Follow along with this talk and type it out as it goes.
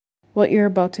What you're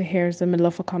about to hear is the middle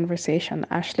of a conversation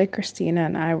Ashley, Christina,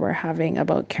 and I were having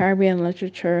about Caribbean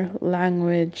literature,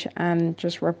 language, and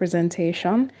just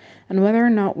representation, and whether or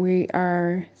not we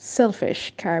are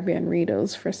selfish Caribbean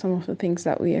readers for some of the things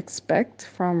that we expect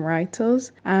from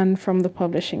writers and from the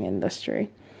publishing industry.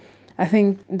 I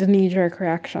think the knee jerk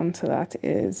reaction to that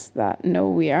is that no,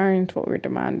 we aren't. What we're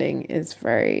demanding is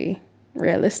very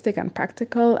realistic and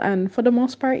practical. And for the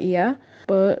most part, yeah.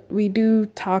 But we do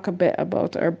talk a bit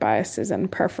about our biases and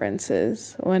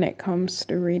preferences when it comes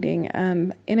to reading.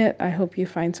 And in it, I hope you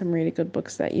find some really good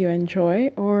books that you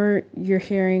enjoy, or you're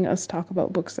hearing us talk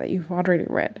about books that you've already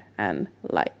read and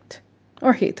liked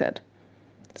or hated.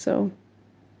 So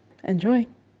enjoy.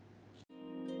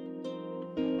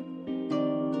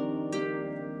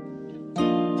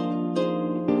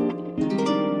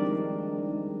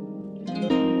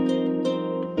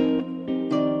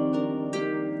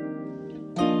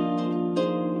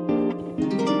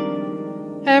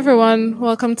 Hey everyone,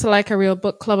 welcome to Like a Real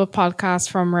Book Club, a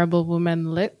podcast from Rebel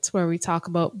Women Lit, where we talk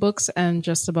about books and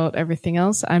just about everything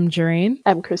else. I'm Jareen.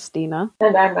 I'm Christina.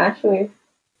 And I'm Ashley.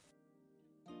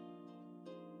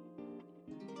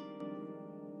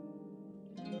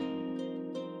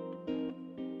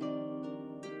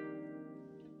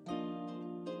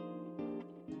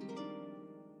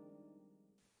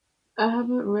 I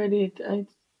haven't read it.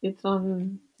 It's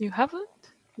on. You haven't?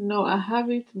 No, I have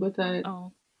it, but I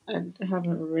Oh,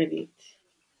 haven't read it.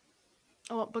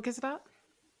 Oh, what book is that?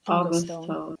 August August Dawn.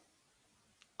 Town.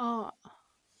 Oh,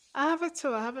 I have it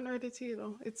too. I haven't read it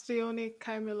either. It's the only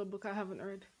Kai Miller book I haven't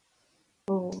read.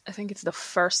 Oh, I think it's the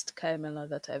first Camilla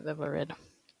that I've ever read.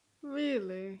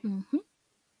 Really? Mm-hmm.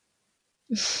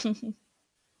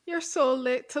 You're so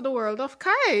late to the world of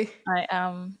Kai. I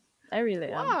am. I really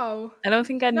am. Wow. I don't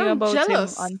think I knew I'm about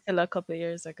jealous. him until a couple of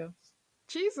years ago.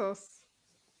 Jesus.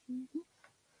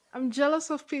 I'm jealous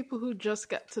of people who just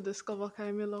get to discover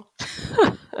Kai Miller.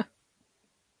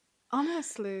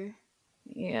 Honestly.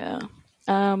 Yeah.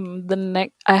 The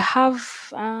next I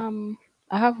have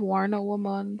Warner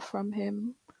Woman from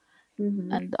him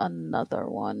mm-hmm. and another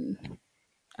one.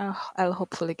 I'll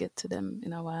hopefully get to them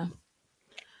in a while.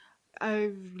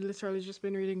 I've literally just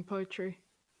been reading poetry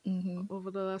Mm-hmm.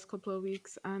 over the last couple of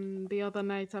weeks, and the other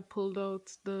night I pulled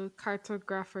out The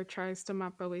Cartographer Tries to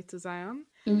Map a Way to Zion,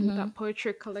 Mm-hmm. that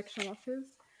poetry collection of his.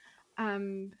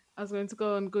 And I was going to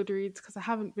go on Goodreads because I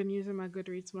haven't been using my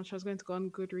Goodreads much. I was going to go on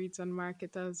Goodreads and mark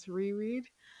it as reread.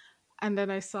 And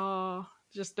then I saw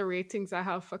just the ratings I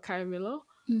have for Kai Miller.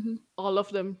 Mm-hmm. All of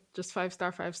them just 5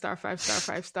 star, 5 star, 5 star,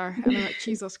 5 star. And I'm like,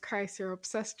 Jesus Christ, you're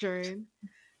obsessed, Jane.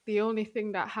 The only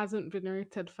thing that hasn't been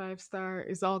rated 5 star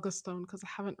is Augustone because I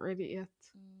haven't read it yet.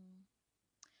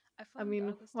 I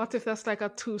mean, what if that's like a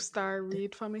 2 star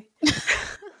read for me?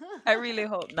 I really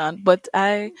hope not, but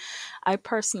I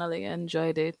personally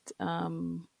enjoyed it.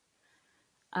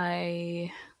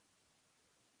 I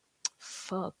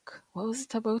fuck. What was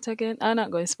it about again? I'm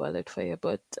not going to spoil it for you,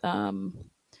 but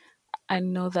I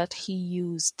know that he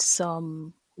used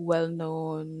some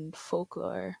well-known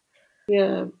folklore.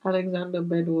 Yeah, Alexander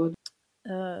Bedwood.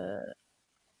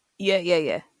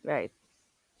 Yeah, right.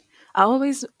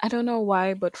 I don't know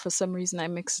why, but for some reason I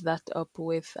mixed that up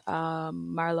with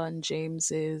Marlon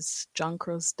James's John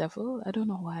Crow's Devil. I don't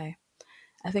know why.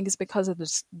 I think it's because of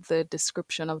the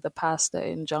description of the pasta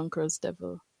in John Crow's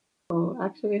Devil. Oh,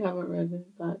 actually haven't read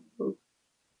that book.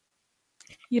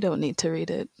 You don't need to read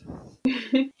it.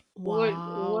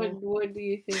 Wow. What do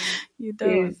you think You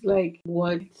don't. is like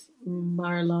what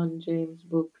Marlon James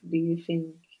book do you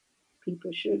think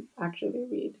people should actually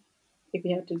read if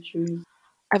you had to choose?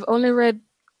 I've only read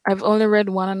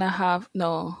one and a half.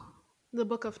 No, The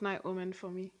Book of Night Omen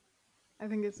for me. I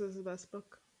think it's his best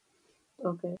book.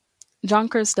 Okay. John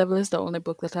Crow's Devil is the only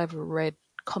book that I've read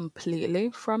completely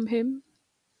from him.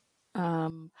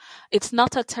 It's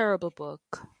not a terrible book.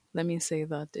 Let me say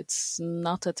that it's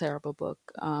not a terrible book.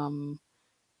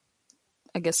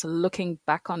 I guess looking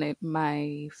back on it,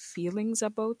 my feelings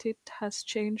about it has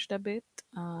changed a bit.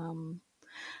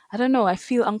 I don't know. I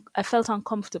felt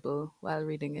uncomfortable while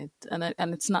reading it,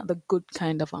 and it's not the good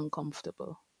kind of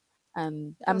uncomfortable.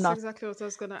 And I'm That's not. exactly what I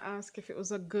was going to ask, if it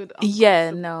was a good Yeah,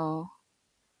 uncomfortable.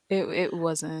 no, it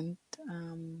wasn't.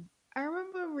 I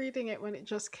remember reading it when it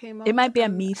just came out. It might be a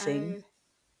and me thing.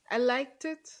 I liked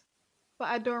it, but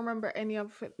I don't remember any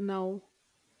of it now.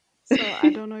 So I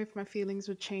don't know if my feelings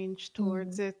would change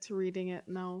towards it reading it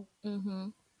now. Mm-hmm.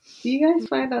 Do you guys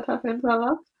find that happens a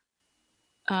lot?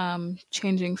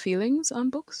 Changing feelings on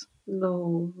books.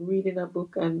 No, reading a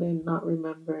book and then not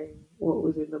remembering what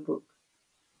was in the book.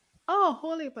 Oh,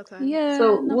 holy potent. Yeah,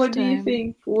 So enough what do you time.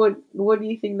 think what do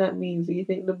you think that means? Do you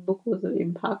think the book was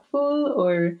impactful,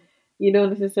 or you don't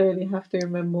necessarily have to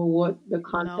remember what the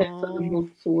contents of the No.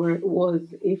 books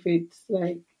was if it's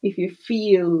like if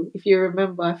you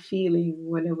remember a feeling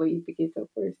whenever you pick it up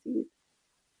or see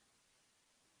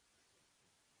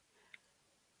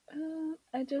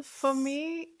I For just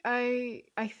me, I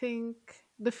think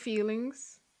the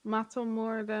feelings matter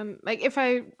more than like if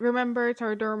I remember it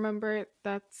or don't remember it,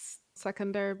 that's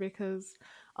secondary because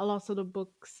a lot of the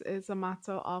books is a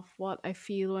matter of what I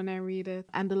feel when I read it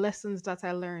and the lessons that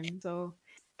I learn. So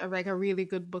like a really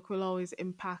good book will always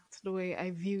impact the way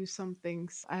I view some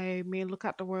things. I may look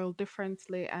at the world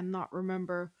differently and not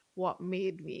remember what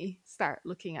made me start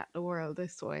looking at the world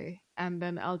this way. And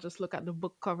then I'll just look at the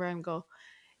book cover and go,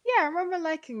 yeah, I remember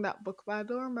liking that book, but I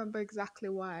don't remember exactly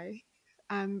why.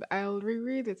 And I'll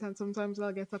reread it, and sometimes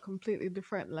I'll get a completely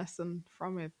different lesson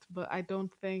from it. But I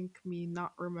don't think me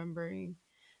not remembering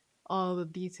all the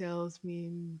details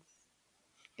means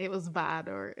it was bad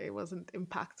or it wasn't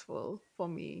impactful for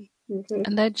me. it.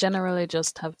 and I generally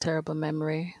just have terrible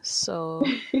memory. So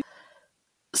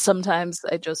sometimes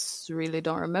I just really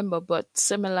don't remember, but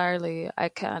similarly I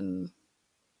can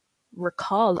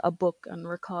recall a book and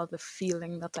recall the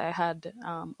feeling that I had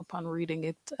upon reading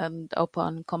it and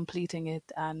upon completing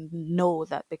it, and know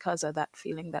that because of that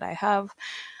feeling that I have,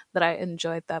 that I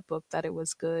enjoyed that book, that it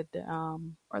was good,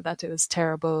 or that it was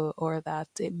terrible, or that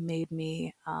it made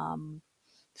me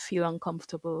feel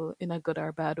uncomfortable in a good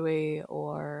or bad way,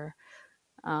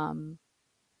 um,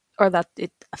 or that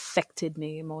it affected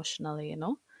me emotionally.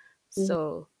 Mhm.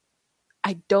 So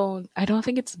I don't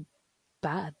think it's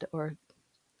bad or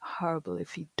horrible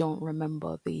if you don't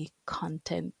remember the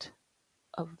content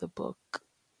of the book,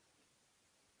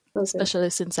 Okay. especially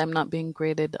since I'm not being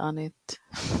graded on it.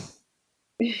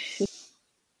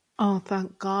 Oh,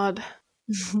 thank God.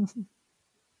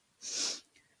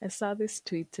 I saw this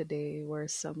tweet today where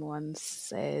someone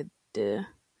said,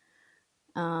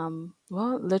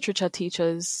 well, literature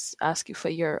teachers ask you for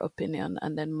your opinion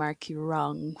and then mark you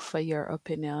wrong for your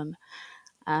opinion.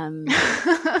 And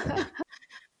I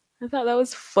thought that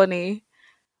was funny.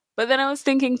 But then I was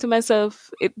thinking to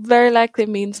myself, it very likely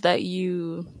means that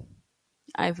you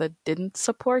either didn't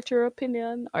support your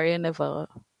opinion or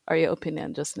your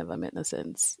opinion just never made no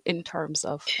sense in terms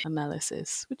of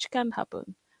analysis, which can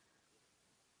happen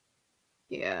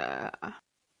Yeah.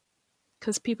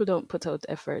 because people don't put out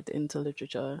effort into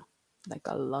literature. Like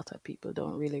a lot of people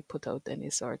don't really put out any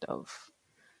sort of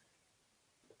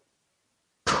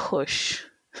push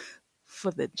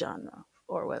for the genre,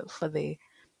 or well, for the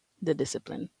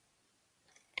discipline.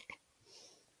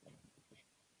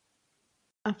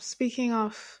 Speaking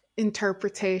of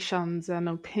interpretations and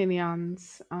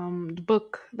opinions, the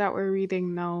book that we're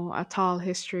reading now, A Tall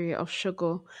History of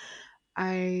Sugar,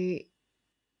 I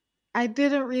I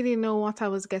didn't really know what I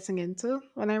was getting into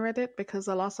when I read it because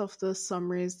a lot of the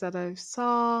summaries that I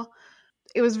saw,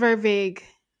 it was very vague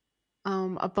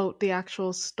about the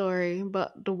actual story,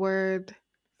 but the word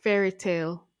fairy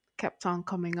tale kept on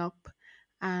coming up,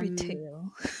 and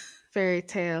Retail. fairy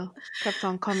tale kept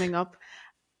on coming up.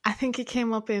 I think it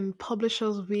came up in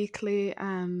Publishers Weekly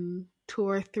and two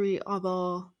or three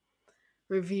other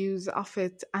reviews of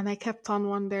it, and I kept on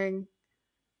wondering,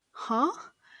 huh?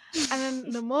 And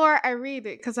then the more I read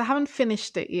it, because I haven't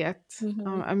finished it yet, Hmm.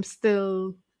 I'm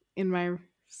still in my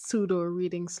pseudo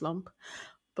reading slump.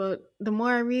 But the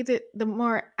more I read it, the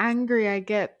more angry I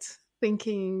get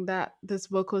thinking that this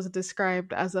book was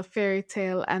described as a fairy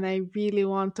tale. And I really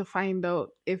want to find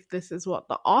out if this is what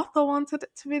the author wanted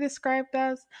it to be described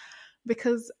as,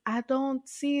 because I don't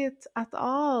see it at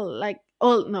all. Like,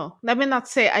 oh, no, let me not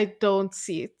say I don't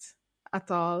see it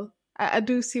at all. I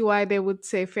do see why they would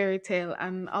say fairy tale,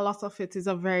 and a lot of it is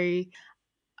a very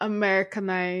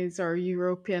Americanized or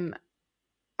European,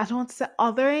 I don't want to say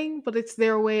othering, but it's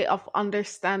their way of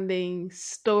understanding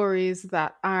stories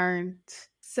that aren't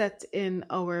set in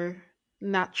our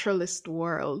naturalist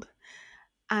world.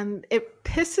 And it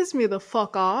pisses me the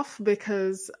fuck off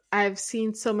because I've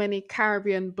seen so many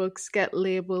Caribbean books get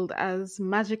labeled as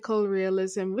magical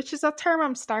realism, which is a term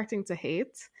I'm starting to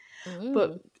hate,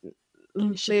 but Mm,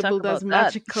 we should talk labeled as about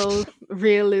that. magical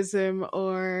realism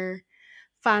or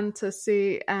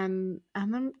fantasy,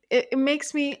 it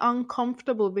makes me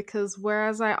uncomfortable because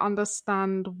whereas I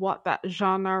understand what that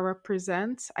genre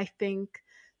represents, I think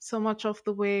so much of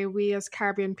the way we as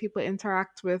Caribbean people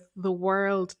interact with the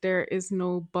world, there is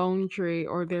no boundary,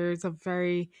 or there is a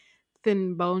very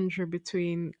thin boundary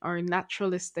between our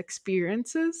naturalist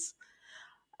experiences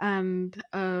and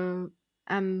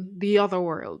and the other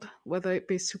world, whether it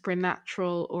be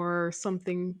supernatural or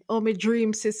something. Oh, my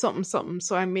dream says something, something.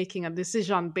 So I'm making a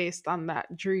decision based on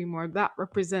that dream, or that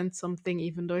represents something,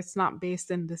 even though it's not based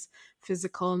in this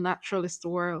physical, naturalist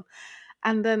world.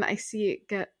 And then I see it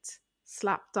get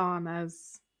slapped on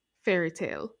as fairy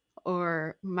tale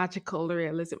or magical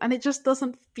realism. And it just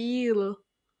doesn't feel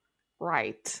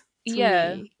right to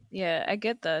Yeah, me. yeah, I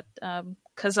get that.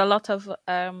 Because a lot of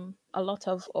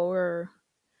our,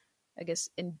 I guess,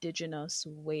 indigenous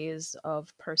ways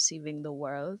of perceiving the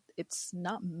world, it's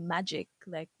not magic.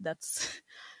 Like that's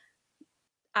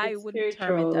I It's wouldn't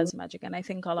term it spiritual. as magic, and I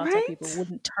think a lot of people Right?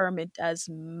 wouldn't term it as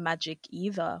magic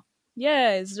either.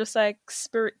 Yeah, it's just like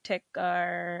spirit tech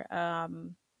or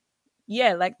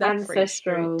yeah, like that phrase,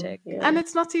 spirit Ancestral, tech. And yeah.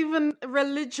 it's not even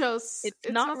religious. It's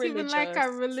It's not not even like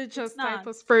a religious. It's religious type not.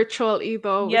 of spiritual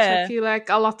either, which I Yeah. feel like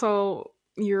a lot of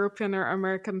European or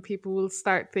American people will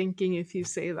start thinking if you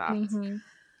say that. Mm-hmm.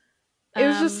 It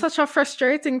was just Um, such a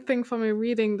frustrating thing for me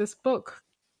reading this book.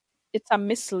 it's a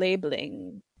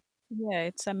mislabeling. Yeah,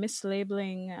 it's a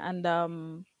mislabeling, and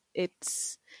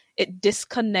it's it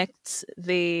disconnects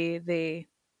the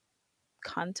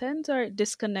content, or it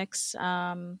disconnects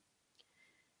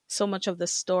so much of the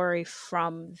story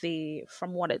from the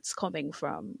from what it's coming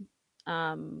from.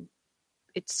 Um,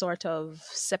 it sort of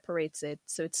separates it,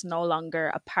 so it's no longer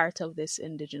a part of this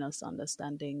indigenous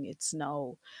understanding. It's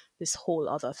now this whole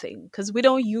other thing, because we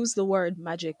don't use the word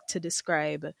magic to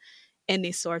describe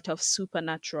any sort of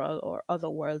supernatural or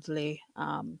otherworldly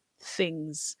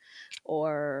things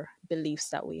or beliefs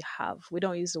that we have. We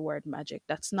don't use the word magic.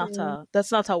 Mm.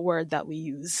 That's not a word that we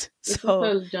use. It's a So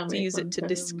whole to use it Jamaican to term.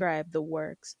 describe the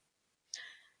works,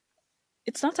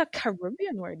 it's not a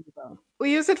Caribbean word either.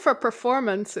 We use it for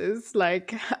performances,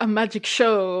 like a magic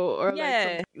show or like Yeah,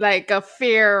 some like a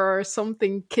fair or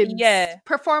something kids yeah.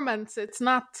 performance. It's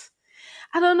not,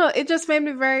 I don't know, it just made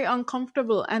me very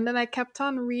uncomfortable. And then I kept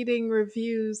on reading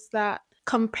reviews that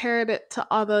compared it to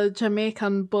other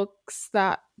Jamaican books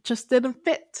that just didn't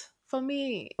fit for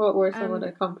me. What were some of And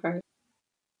the comparisons?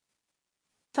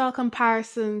 saw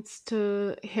comparisons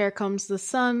to Here Comes the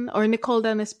Sun or Nicole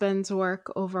Dennis Benn's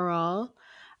work overall.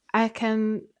 I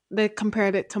can They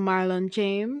compared it to Marlon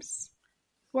James'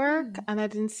 work, Hmm. and I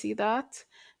didn't see that.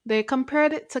 They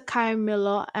compared it to Kai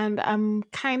Miller, and I'm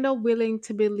kind of willing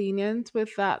to be lenient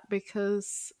with that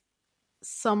because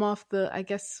some of the, I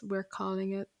guess we're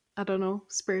calling it, I don't know,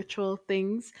 spiritual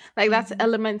things, like that's Hmm.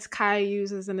 elements Kai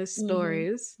uses in his Hmm.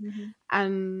 stories. Hmm.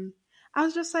 And I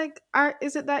was just like,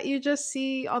 is it that you just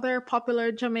see other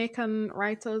popular Jamaican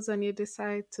writers and you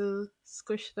decide to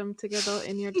squish them together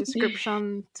in your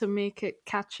description to make it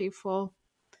catchy for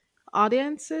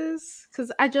audiences? Because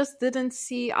I just didn't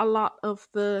see a lot of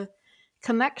the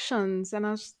connections, and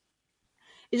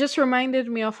it just reminded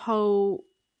me of how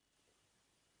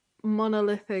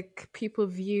monolithic people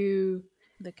view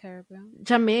The Caribbean.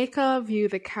 Jamaica, view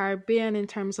the Caribbean in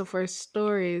terms of our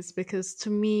stories. Because to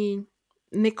me,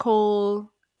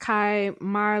 Nicole, Kai,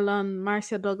 Marlon,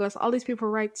 Marcia Douglas, all these people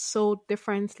write so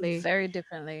differently. Very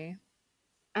differently.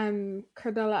 And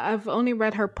Cordella, I've only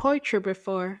read her poetry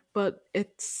before, but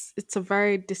it's a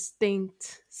very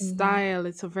distinct Hmm. style.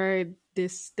 It's a very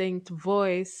distinct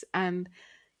voice, and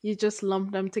you just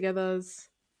lump them together as,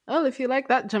 oh, if you like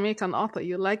that Jamaican author,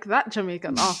 you like that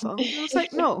Jamaican author. And I was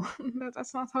like, no,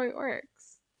 that's not how it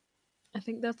works. I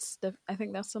think that's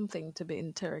something to be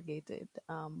interrogated.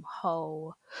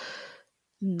 How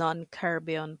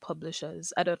non-Caribbean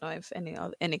publishers, I don't know if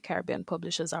any Caribbean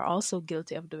publishers are also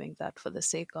guilty of doing that for the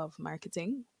sake of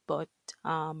marketing, but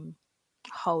um,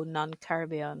 how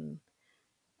non-Caribbean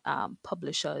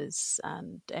publishers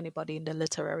and anybody in the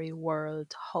literary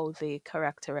world, how they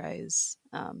characterize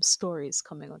stories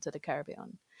coming onto the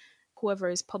Caribbean. Whoever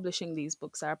is publishing these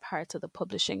books are part of the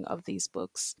publishing of these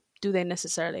books. Do they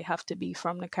necessarily have to be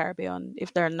from the Caribbean?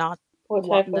 If they're not, What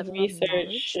what type of level of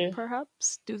research knowledge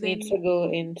perhaps do they needs need? to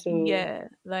go into Yeah,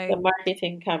 the like,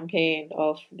 marketing campaign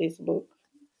of this book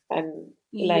and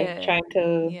like yeah, trying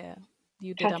to yeah.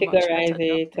 You did a much categorize better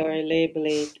job it or there. label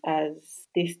it as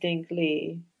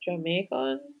distinctly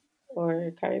Jamaican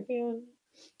or Caribbean?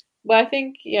 But I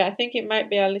think, yeah, I think it might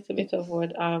be a little bit of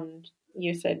what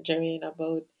you said, Jareen,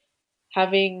 about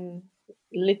having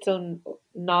little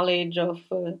knowledge of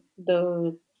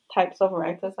the types of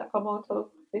writers that come out of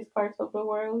this part of the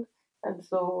world, and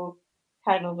so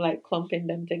kind of like clumping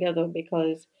them together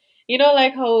because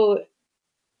like how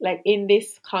like in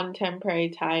this contemporary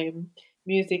time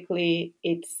musically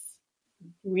it's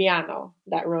Rihanna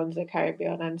that runs the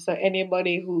Caribbean, and so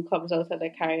anybody who comes out of the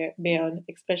Caribbean,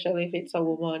 especially if it's a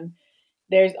woman,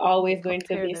 there's They always going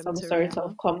to compare be them some to sort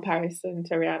of Rihanna. comparison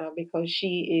to Rihanna because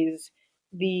she is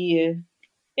the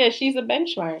yeah, she's a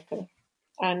benchmark.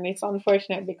 And it's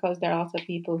unfortunate because there are also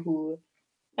people who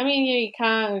I mean you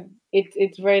can't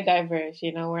it's very diverse,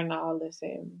 you know, we're not all the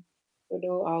same. We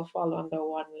don't all fall under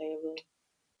one label.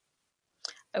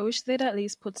 I wish they'd at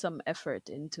least put some effort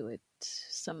into it,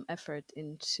 some effort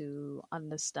into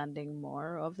understanding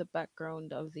more of the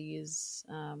background of these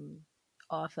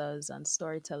authors and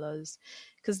storytellers,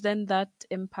 because then that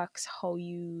impacts how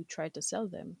you try to sell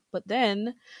them. But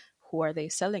then, who are they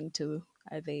selling to?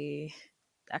 Are they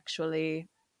actually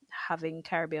having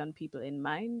Caribbean people in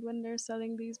mind when they're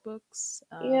selling these books?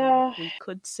 Yeah, We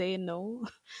could say no,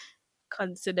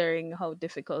 considering how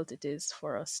difficult it is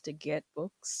for us to get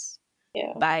books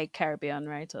yeah, by Caribbean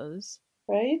writers.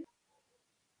 right?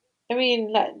 I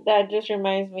mean, that just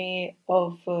reminds me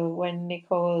of when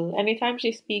Nicole, anytime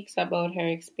she speaks about her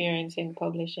experience in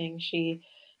publishing, she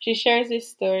shares this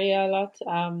story a lot.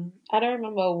 I don't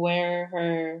remember where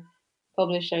her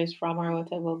publisher is from or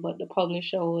whatever, but the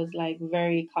publisher was like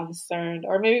very concerned,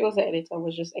 or maybe it was the editor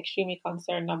was just extremely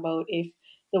concerned about if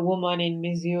the woman in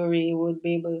Missouri would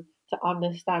be able to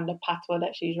understand the patois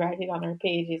that she's writing on her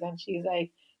pages, and she's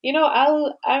like, you know,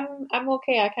 I'm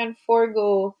okay. I can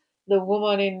forego the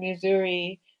woman in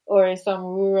Missouri or some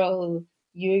rural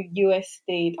U.S.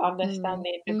 state Mm,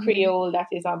 understanding the mm-hmm. Creole that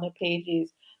is on the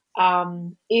pages.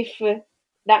 If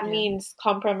that Yeah. means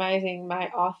compromising my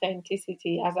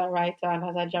authenticity as a writer and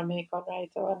as a Jamaican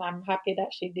writer, and I'm happy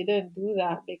that she didn't do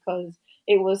that because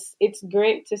it's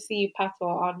great to see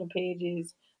patois on the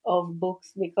pages of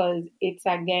books because it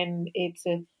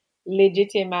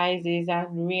legitimizes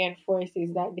and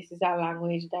reinforces that this is a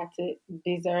language that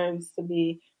deserves to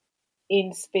be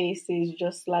in spaces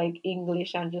just like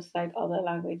English and just like other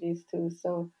languages too.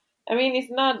 So, I mean,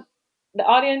 it's not the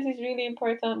audience is really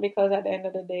important because at the end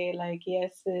of the day, like,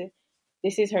 yes,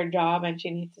 this is her job and she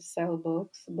needs to sell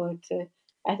books, but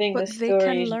I think But the they story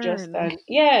can is just learn an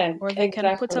yeah, or they can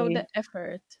put out exactly, the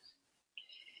effort.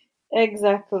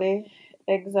 exactly,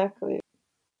 exactly.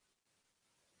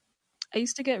 I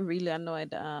used to get really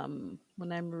annoyed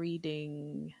when I'm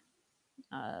reading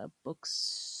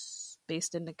books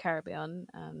based in the Caribbean,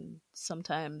 and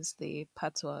sometimes the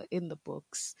patois in the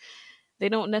books they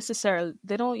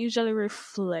don't usually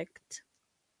reflect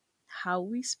how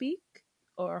we speak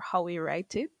or how we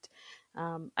write it.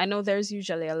 I know there's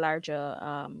usually a larger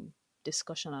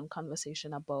discussion and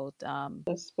conversation about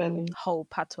The spelling, how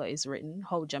patois is written,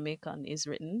 how Jamaican is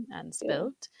written and yeah,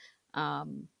 spelled.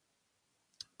 Um,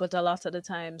 but a lot of the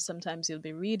time, sometimes you'll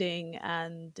be reading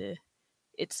and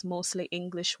it's mostly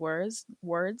English words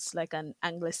like an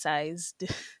anglicized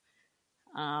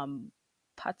um,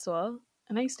 patois.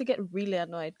 And I used to get really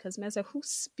annoyed because I said, who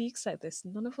speaks like this?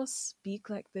 None of us speak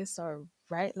like this or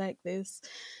write like this.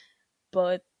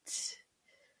 But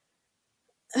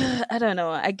I don't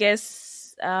know. I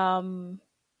guess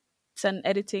it's an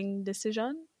editing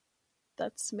decision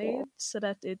that's yeah. made so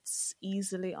that it's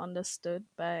easily understood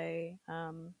by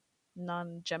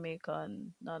non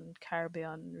Jamaican, non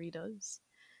Caribbean readers.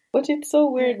 But it's so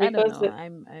weird I don't because know.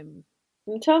 I'm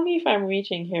tell me if I'm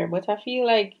reaching here, but I feel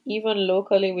like even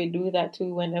locally we do that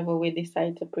too whenever we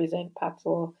decide to present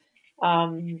patois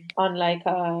on like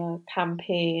a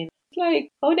campaign. It's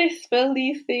like how they spell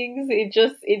these things,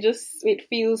 it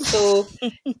feels so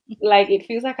like it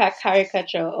feels like a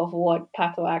caricature of what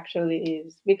patois actually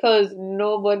is. Because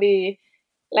nobody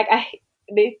like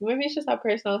maybe it's just a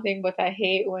personal thing, but I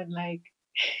hate when like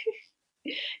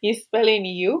you spelling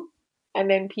you and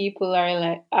then people are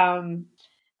like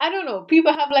I don't know,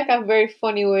 people have like a very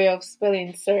funny way of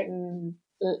spelling certain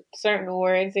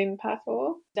words in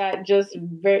patois that just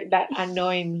very that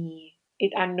annoy me,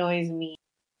 it annoys me.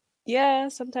 yeah,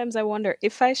 sometimes I wonder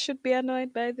if I should be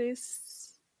annoyed by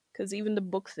this. Because even the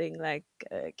book thing, like,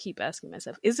 keep asking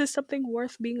myself, is this something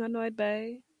worth being annoyed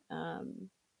by? Um,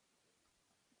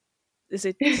 is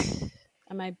it,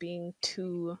 am I being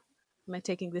too, am I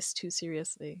taking this too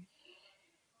seriously?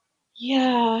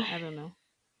 Yeah, I don't know.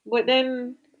 but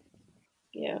then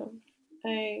yeah,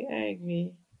 I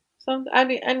agree.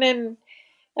 And then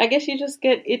I guess you just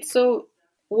get it's so.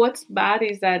 What's bad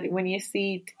is that when you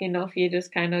see it enough, you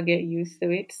just kind of get used to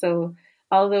it. So,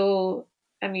 although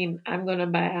I mean, I'm gonna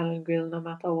buy Alan Grill no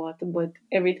matter what, but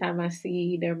every time I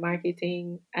see their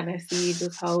marketing and I see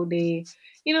just how they,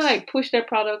 like push their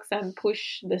products and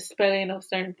push the spelling of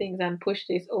certain things and push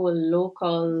this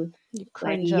local You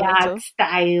like cringe a yacht little.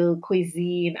 style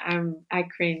cuisine, I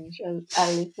cringe a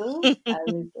little.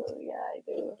 Yeah, I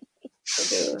do. I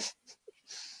do.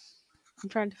 I'm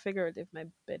trying to figure out if my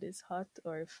bed is hot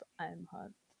or if I'm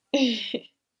hot.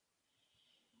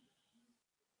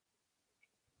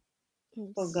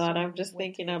 Oh God, I'm Some just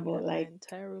thinking wetting about and my like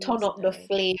entire room turn is up the dyed.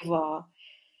 flavor,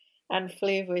 and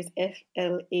flavor is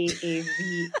FLAAVAV.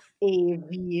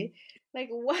 Like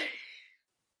what?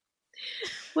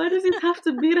 Why does it have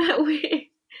to be that way?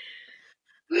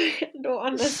 I don't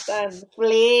understand.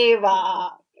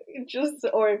 Flavor. Just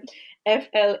or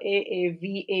FLAAVAH.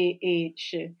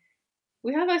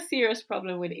 We have a serious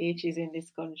problem with H's in this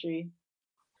country.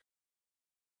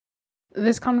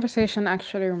 This conversation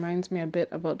actually reminds me a bit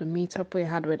about the meetup we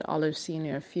had with Olive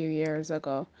Senior a few years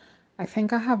ago. I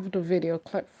think I have the video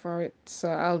clip for it, so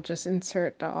I'll just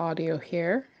insert the audio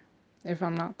here if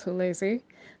I'm not too lazy.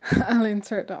 I'll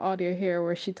insert the audio here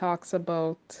where she talks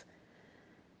about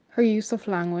her use of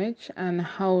language and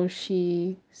how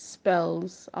she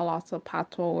spells a lot of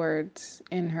patois words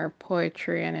in her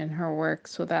poetry and in her work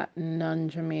so that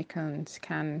non-Jamaicans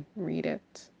can read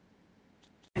it.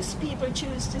 People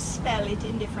choose to spell it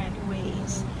in different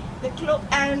ways.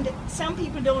 And some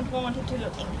people don't want it to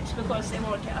look English because they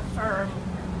want to affirm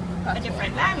a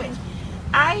different language.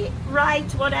 I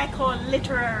write what I call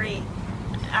literary.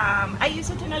 I use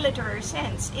it in a literary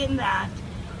sense, in that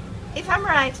if I'm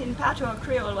writing Patois,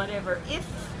 Creole, whatever, if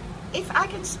I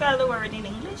can spell the word in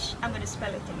English, I'm going to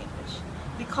spell it in English,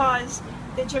 because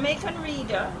the Jamaican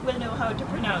reader will know how to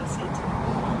pronounce it.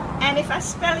 And if I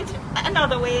spell it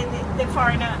another way, the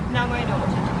foreigner not going to know what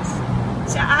it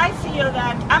is. So I feel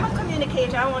that I'm a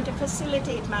communicator. I want to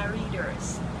facilitate my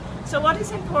readers. So what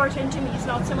is important to me is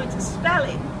not so much the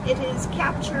spelling, it is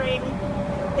capturing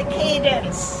the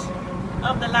cadence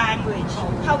of the language,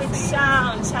 how it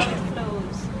sounds, how it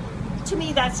flows. To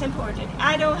me, that's important.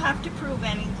 I don't have to prove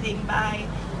anything by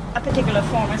a particular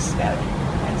form of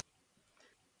spelling.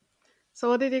 So,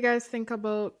 what did you guys think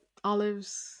about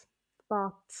Olive's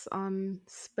thoughts on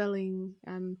spelling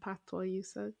and patois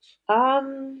usage? I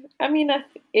mean,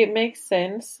 it makes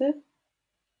sense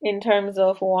in terms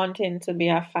of wanting to be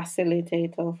a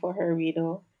facilitator for her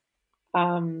reader.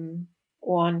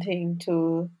 Wanting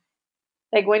to,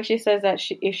 like when she says that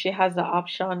if she has the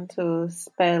option to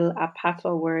spell a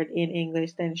patois word in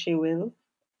English, then she will,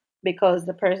 because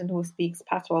the person who speaks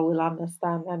patois will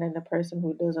understand, and then the person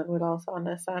who doesn't will also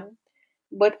understand.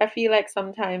 But I feel like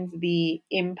sometimes the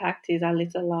impact is a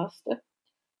little lost.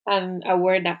 And a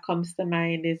word that comes to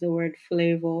mind is the word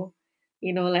flavor.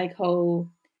 You know, like how,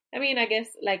 I mean, I guess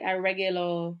like a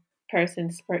regular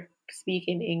person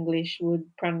speaking English would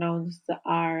pronounce the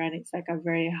R, and it's like a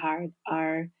very hard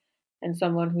R. And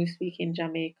someone who's speaking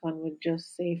Jamaican would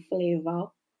just say flavor.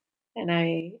 And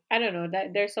I don't know,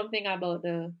 that there's something about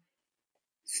the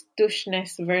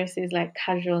stushness versus like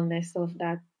casualness of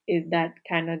that, is that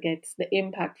kind of gets the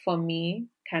impact for me,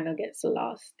 kind of gets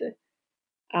lost.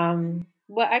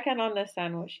 But I can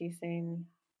understand what she's saying,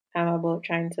 about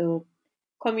trying to,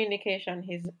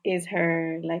 communication is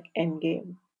her like end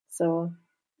game. So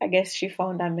I guess she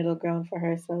found that middle ground for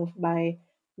herself by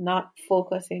not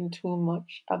focusing too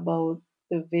much about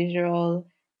the visual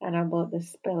and about the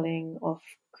spelling of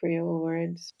Creole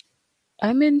words.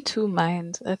 I'm in two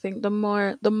minds. I think the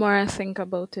more I think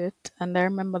about it, and I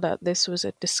remember that this was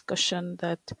a discussion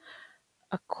that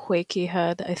a Quakey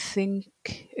had. I think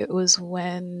it was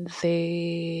when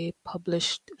they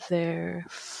published their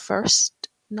first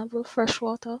novel,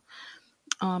 Freshwater.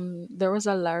 There was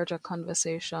a larger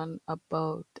conversation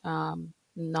about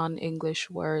non-English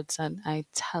words and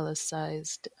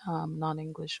italicized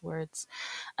non-English words.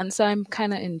 And so I'm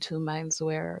kind of in two minds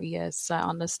where, yes, I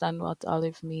understand what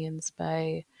Olive means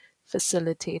by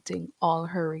facilitating all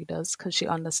her readers, because she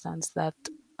understands that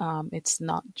it's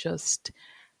not just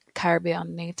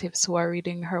Caribbean natives who are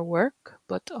reading her work,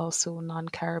 but also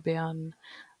non-Caribbean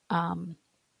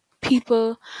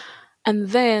people. And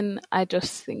then I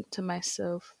just think to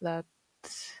myself that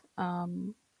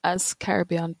as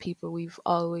Caribbean people, we've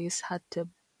always had to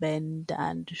bend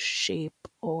and shape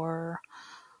our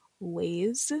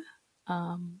ways.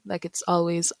 Like it's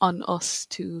always on us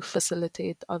to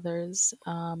facilitate others.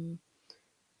 I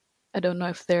don't know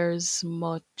if there's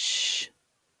much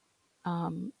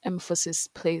emphasis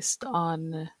placed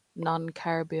on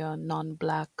non-Caribbean,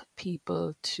 non-Black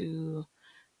people to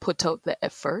put out the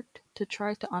effort to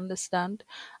try to understand.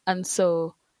 And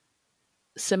so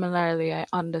similarly, I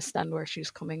understand where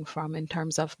she's coming from in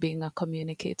terms of being a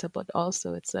communicator, but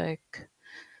also it's like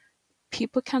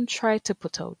people can try to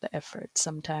put out the effort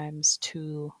sometimes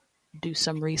to do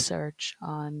some research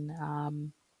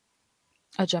on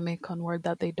a Jamaican word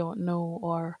that they don't know,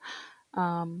 or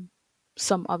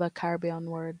some other Caribbean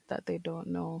word that they don't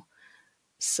know.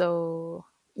 So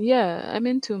yeah, I'm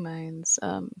in two minds.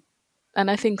 And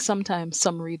I think sometimes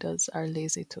some readers are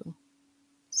lazy too,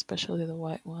 especially the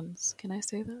white ones. Can I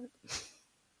say that?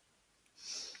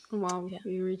 Wow, Yeah.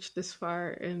 we reached this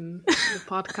far in the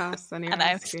podcast and you're And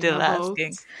I'm asking still about.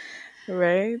 asking,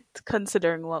 right?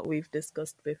 Considering what we've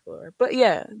discussed before. But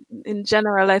yeah, in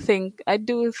general, I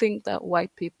do think that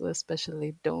white people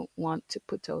especially don't want to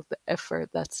put out the effort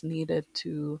that's needed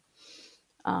to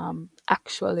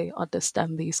actually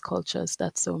understand these cultures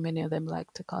that so many of them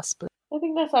like to cosplay. I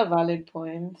think that's a valid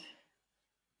point.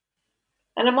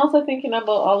 And I'm also thinking about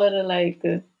all of the like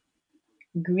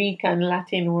Greek and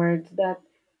Latin words that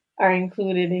are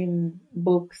included in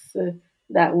books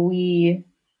that we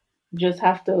just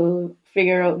have to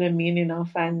figure out the meaning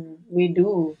of, and we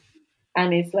do.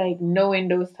 And it's like knowing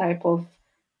those type of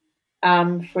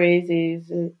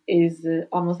phrases is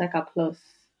almost like a plus,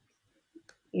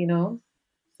 you know.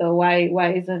 So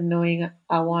why isn't knowing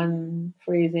a one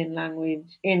phrase in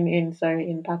language in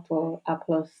patois a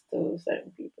plus to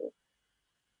certain people?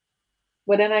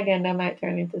 But then again, that might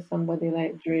turn into somebody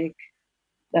like Drake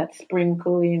that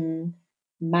sprinkle in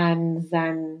mans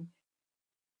and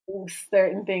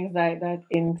certain things like that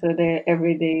into their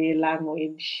everyday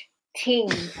language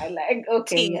thing. I like,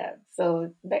 okay, Ting. yeah.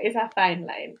 So there is a fine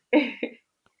line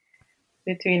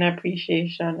between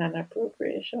appreciation and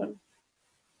appropriation.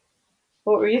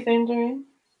 What were you saying, Jerry?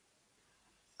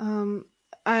 Um,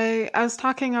 I was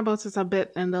talking about it a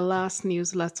bit in the last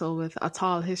newsletter with A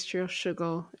Tall History of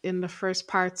Sugar in the first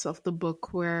parts of the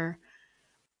book where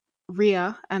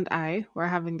Ria and I were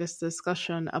having this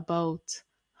discussion about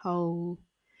how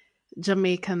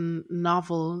Jamaican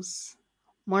novels,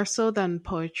 more so than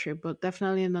poetry, but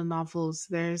definitely in the novels,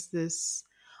 there's this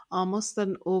almost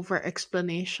an over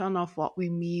explanation of what we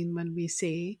mean when we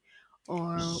say,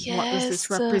 or what does this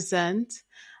Yes. represent.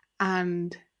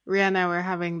 And Ria and I were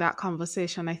having that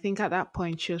conversation. I think at that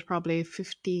point she was probably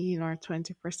 15 or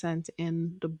 20%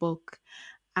 in the book.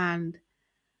 And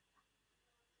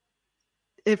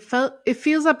it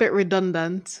feels a bit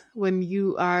redundant when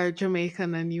you are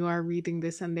Jamaican and you are reading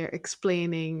this and they're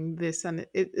explaining this, and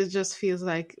it just feels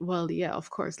like, well, yeah, of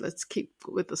course, let's keep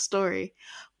with the story.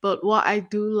 But what I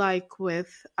do like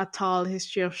with A Tall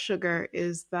History of Sugar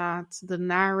is that the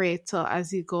narrator,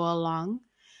 as you go along,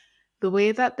 the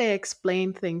way that they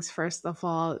explain things, first of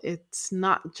all, it's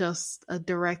not just a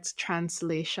direct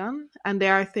translation, and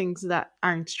there are things that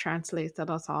aren't translated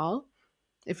at all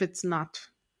if it's not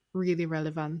really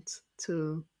relevant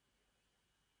to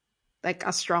like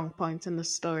a strong point in the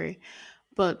story.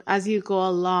 But as you go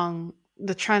along,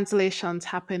 the translations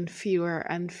happen fewer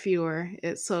and fewer.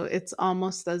 So it's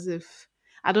almost as if,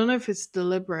 I don't know if it's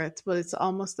deliberate, but it's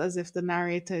almost as if the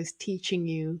narrator is teaching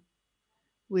you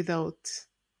without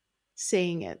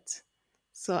saying it.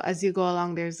 So as you go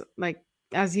along, there's like,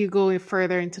 as you go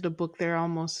further into the book, there are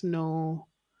almost no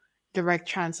direct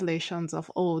translations of,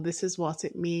 oh, this is what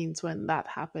it means when that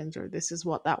happens, or this is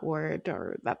what that word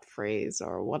or that phrase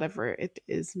or whatever it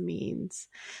is means.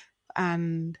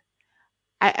 And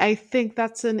I think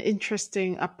that's an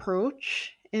interesting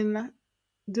approach in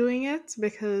doing it,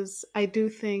 because I do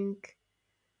think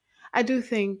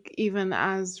even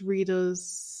as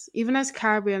readers, even as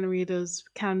Caribbean readers,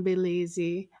 can be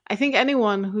lazy. I think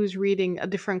anyone who's reading a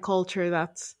different culture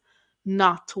that's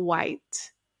not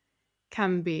white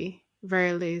can be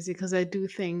very lazy, because I do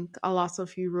think a lot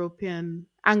of European,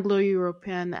 Anglo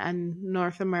European, and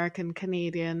North American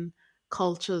Canadian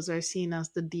cultures are seen as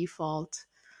the default.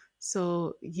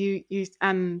 So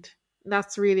and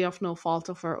that's really of no fault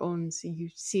of our own. So you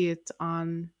see it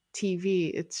on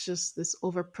TV. It's just this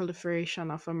over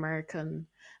proliferation of American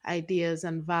ideas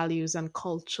and values and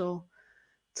culture,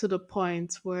 to the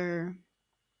point where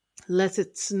Let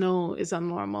It Snow is a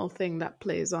normal thing that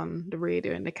plays on the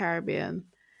radio in the Caribbean.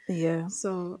 Yeah.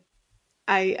 So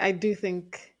I do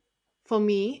think, for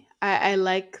me, I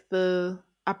like the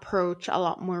approach a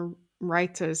lot more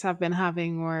writers have been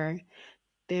having, where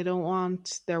they don't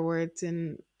want their words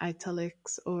in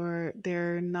italics, or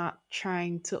they're not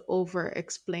trying to over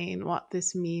explain what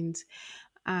this means.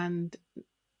 And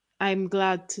I'm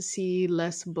glad to see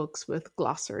less books with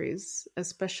glossaries,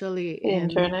 especially The in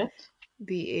internet.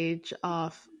 the age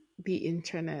of the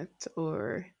internet.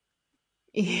 Or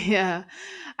yeah,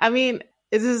 I mean,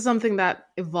 this is something that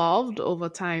evolved over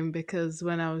time, because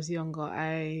when I was younger,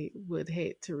 I would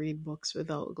hate to read books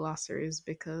without glossaries,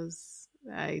 because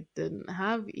I didn't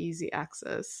have easy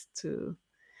access to,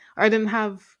 or I didn't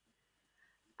have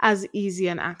as easy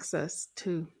an access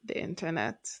to the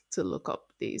internet to look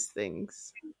up these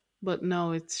things. But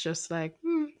no, it's just like,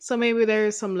 so maybe there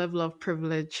is some level of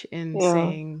privilege in Yeah.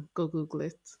 saying, go Google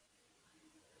it.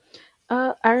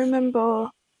 I remember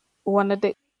one of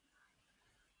the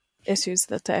issues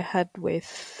that I had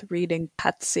with reading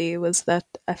Patsy was that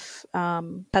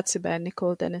Patsy by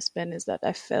Nicole Dennis Benn is that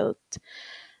I felt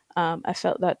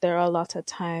that there are a lot of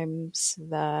times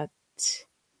that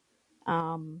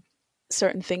um,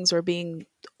 certain things were being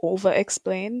over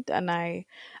explained, and I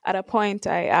at a point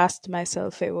I asked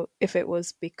myself if it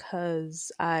was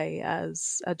because I,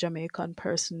 as a Jamaican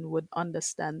person, would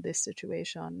understand this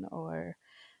situation, or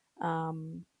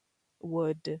um,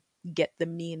 would get the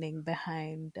meaning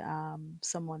behind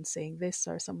someone saying this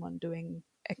or someone doing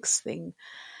X thing.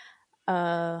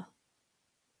 Uh,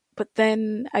 but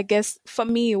then I guess for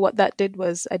me, what that did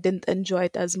was I didn't enjoy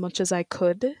it as much as I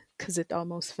could, because it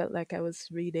almost felt like I was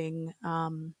reading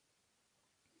an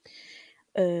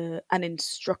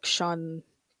instruction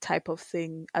type of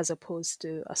thing as opposed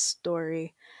to a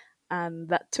story.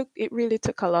 And it really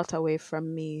took a lot away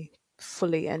from me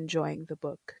fully enjoying the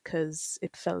book, because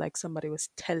it felt like somebody was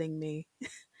telling me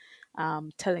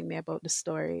about the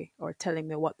story, or telling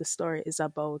me what the story is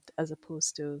about, as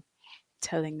opposed to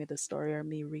telling me the story or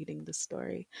me reading the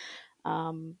story.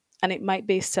 And it might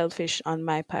be selfish on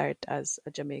my part as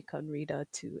a Jamaican reader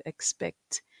to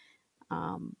expect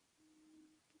um,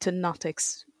 to not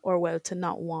to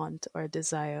not want or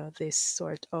desire this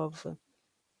sort of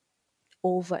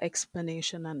over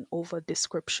explanation and over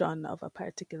description of a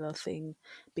particular thing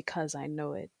because I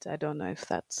know it. I don't know if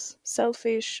that's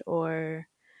selfish or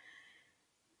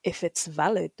if it's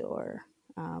valid, or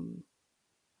um,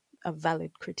 a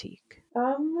valid critique.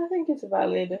 I think it's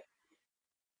valid.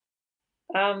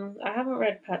 I haven't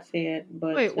read Patsy yet,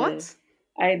 but Wait, what?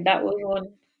 I that was one.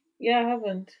 Yeah, I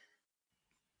haven't.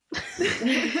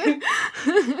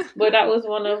 But that was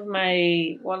one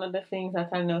of the things that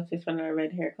I noticed when I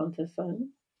read Here Comes the Sun.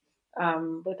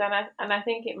 But then I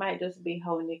think it might just be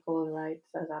how Nicole writes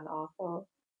as an author.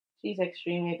 She's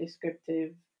extremely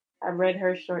descriptive. I've read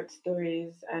her short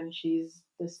stories, and she's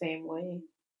the same way.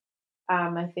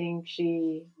 I think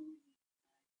she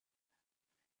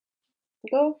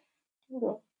go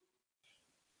go.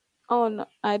 Oh no,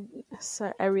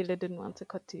 sorry, I really didn't want to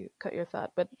cut your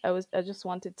thought, but I just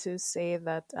wanted to say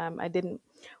that I didn't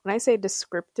when I say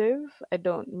descriptive, I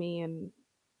don't mean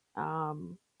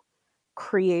um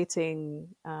creating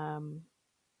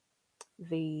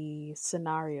the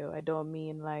scenario. I don't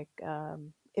mean like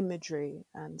imagery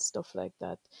and stuff like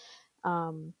that.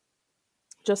 Um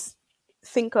just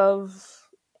think of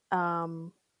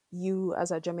um you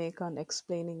as a Jamaican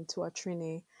explaining to a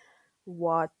Trini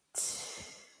what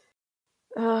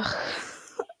uh,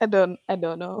 I don't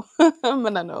know. I'm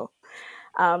gonna know.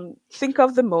 Think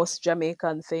of the most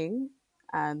Jamaican thing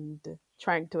and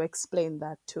trying to explain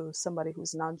that to somebody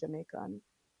who's non-Jamaican.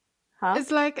 Huh?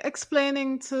 It's like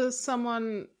explaining to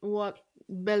someone what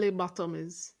belly bottom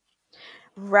is.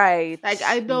 Right. Like,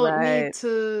 I don't need Right.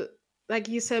 to, like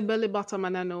you said, belly bottom,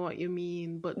 and I know what you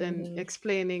mean, but then Hmm.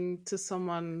 explaining to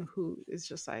someone who is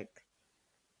just like,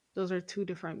 those are two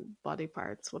different body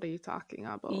parts. What are you talking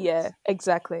about? Yeah,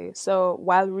 exactly. So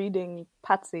while reading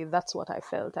Patsy, that's what I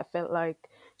felt. I felt like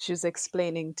she was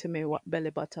explaining to me what belly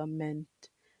button meant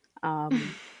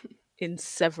um, in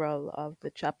several of the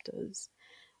chapters.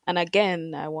 And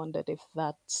again, I wondered if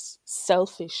that's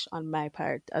selfish on my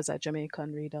part as a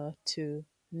Jamaican reader to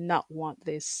not want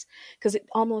this, because it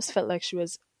almost felt like she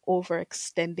was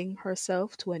overextending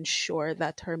herself to ensure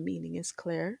that her meaning is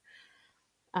clear.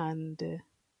 And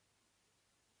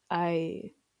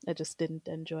I, I just didn't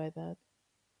enjoy that.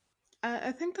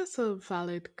 I think that's a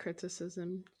valid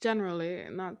criticism, generally,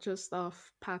 not just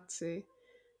of Patsy.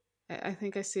 I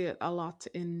think I see it a lot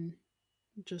in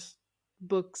just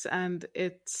books, and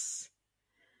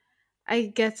I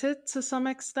get it to some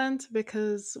extent,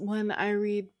 because when I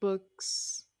read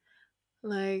books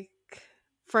like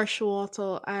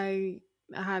Freshwater, I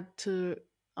had to,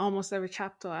 almost every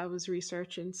chapter I was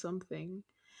researching something.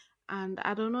 And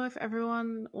I don't know if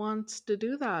everyone wants to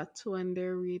do that when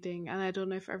they're reading, and I don't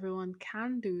know if everyone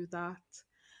can do that.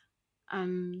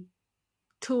 And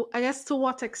I guess, to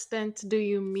what extent do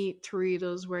you meet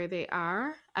readers where they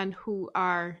are, and who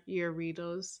are your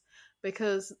readers?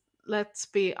 Because let's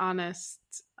be honest,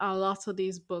 a lot of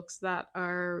these books that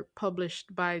are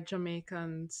published by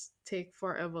Jamaicans take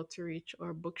forever to reach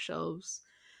our bookshelves.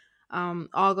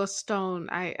 August Stone,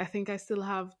 I think I still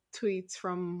have tweets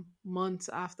from months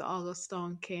after August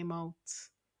Stone came out,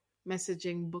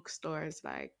 messaging bookstores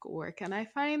like, where can I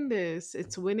find this?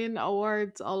 It's winning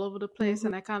awards all over the place, Hmm.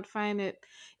 and I can't find it.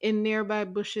 In Nearby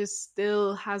Bushes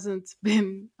still hasn't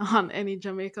been on any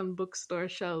Jamaican bookstore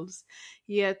shelves.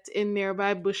 Yet In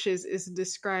Nearby Bushes is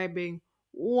describing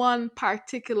one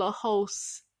particular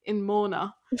house in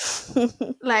Mona.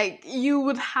 Like, you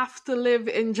would have to live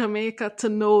in Jamaica to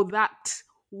know that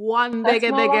one That's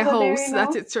dege no dege longer there, house you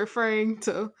that know. it's referring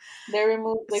to. They So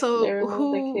removed the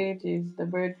who, cages, the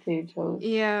bird cage house.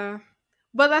 yeah.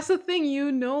 But that's the thing,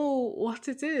 you know what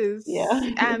it Yeah.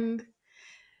 is. And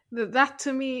that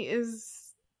to me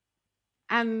is,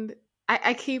 and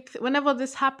I keep, whenever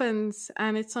this happens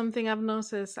and it's something I've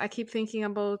noticed, I keep thinking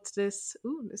about this.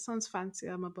 Ooh, this sounds fancy.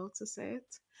 I'm about to say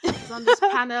it. I was on this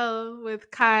panel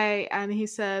with Kai, and he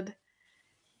said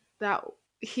that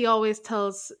he always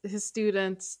tells his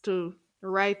students to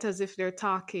write as if they're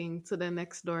talking to the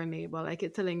next door neighbor, like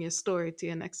you're telling your story to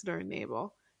your next door neighbor.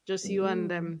 Just you and Mm.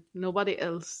 them, nobody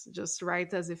else. Just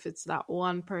write as if it's that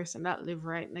one person that live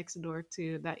right next door to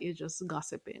you that you're just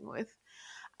gossiping with.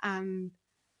 And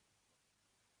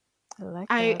I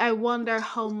like I that. I wonder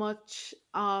how much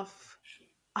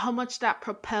that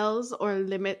propels or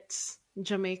limits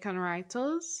Jamaican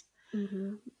writers,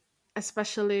 Hmm.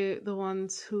 especially the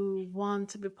ones who want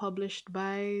to be published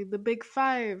by the big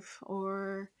five,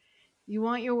 or you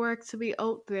want your work to be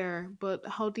out there, but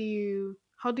how do you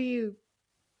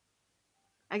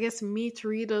I guess meet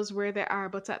readers where they are,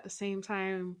 but at the same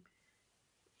time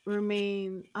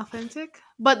remain authentic?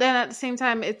 But then at the same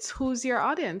time, it's who's your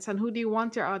audience and who do you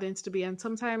want your audience to be? And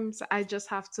sometimes I just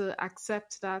have to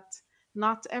accept that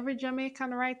not every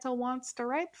Jamaican writer wants to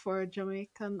write for a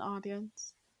Jamaican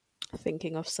audience.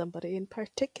 Thinking of somebody in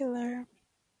particular.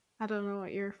 I don't know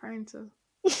what you're referring to.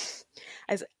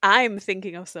 As I'm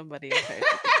thinking of somebody in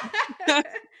particular.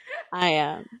 I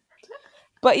am.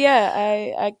 But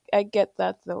yeah, I get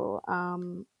that though.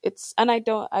 It's, and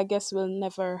I guess we'll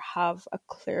never have a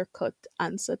clear cut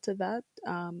answer to that.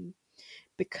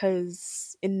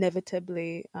 Because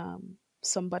inevitably,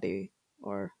 somebody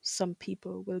or some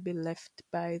people will be left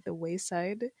by the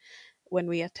wayside when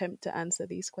we attempt to answer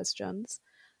these questions.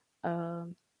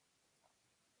 Um,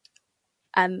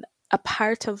 and a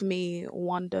part of me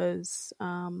wonders,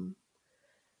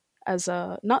 as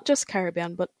a, not just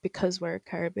Caribbean, but because we're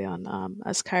Caribbean,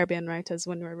 as Caribbean writers,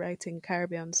 when we're writing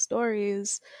Caribbean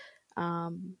stories,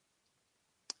 um,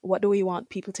 what do we want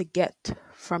people to get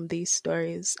from these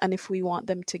stories? And if we want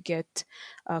them to get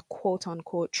a quote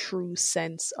unquote true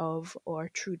sense of, or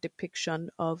true depiction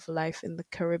of life in the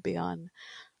Caribbean,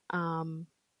 um,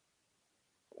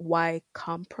 why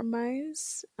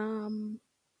compromise?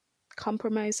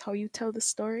 Compromise how you tell the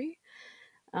story?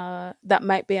 That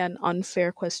might be an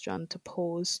unfair question to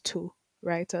pose to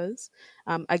writers.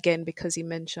 Again, because you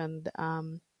mentioned,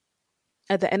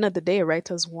 at the end of the day,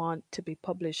 writers want to be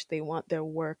published. They want their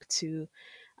work to,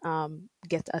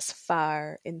 get as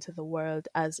far into the world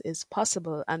as is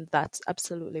possible. And that's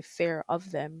absolutely fair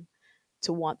of them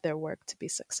to want their work to be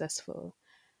successful.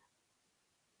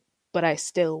 But I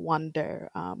still wonder,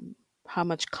 how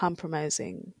much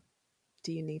compromising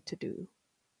do you need to do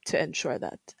to ensure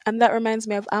that? And that reminds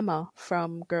me of Amma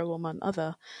from Girl, Woman,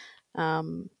 Other.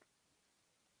 Um,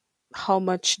 how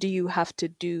much do you have to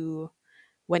do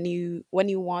when you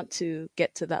want to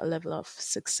get to that level of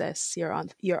success?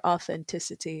 Your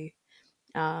authenticity,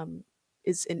 um,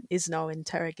 is now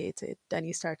interrogated, and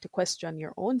you start to question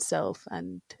your own self,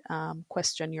 and,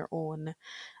 question your own,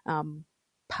 um,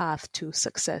 path to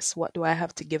success. What do I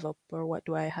have to give up, or what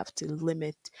do I have to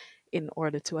limit in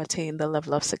order to attain the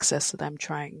level of success that I'm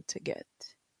trying to get?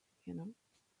 You know.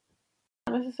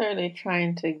 Not necessarily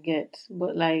trying to get,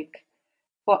 but like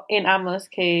for in Emma's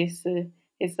case,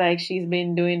 it's like she's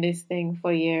been doing this thing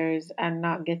for years and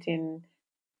not getting,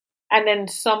 and then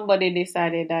somebody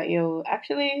decided that, yo,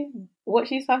 actually, what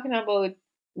she's talking about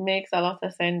makes a lot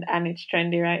of sense and it's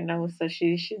trendy right now, so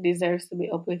she deserves to be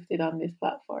uplifted on this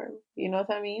platform. You know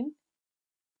what I mean?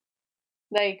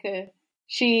 Like,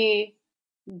 she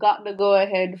got the go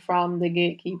ahead from the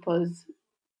gatekeepers,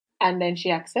 and then she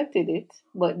accepted it,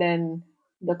 but then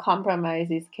the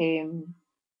compromises came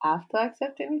after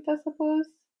accepting it, I suppose.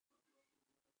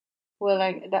 Well,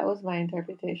 like that was my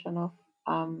interpretation of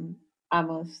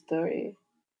Emma's story.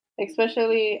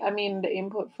 Especially, I mean, the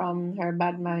input from her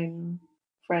bad mind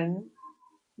friend,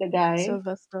 the guy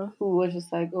Sylvester. who was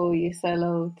just like, "Oh, you sell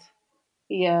out."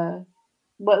 Yeah,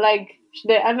 but like,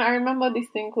 and I remember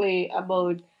distinctly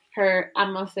about her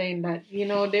Emma saying that,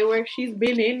 she's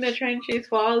been in the trenches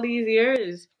for all these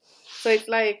years. So it's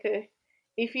like,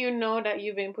 if you know that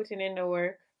you've been putting in the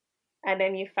work, and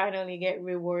then you finally get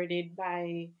rewarded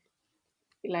by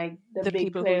like the The big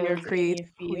people players in your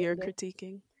who you're field,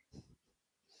 critiquing.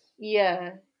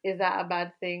 yeah, is that a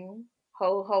bad thing?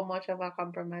 How much of a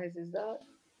compromise is that?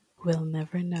 We'll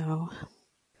never know.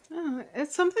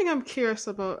 It's something I'm curious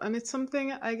about, and it's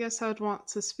something I guess I'd want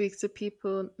to speak to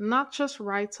people, not just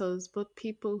writers, but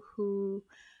people who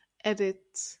edit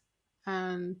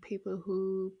and people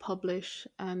who publish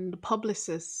and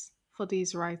publicists for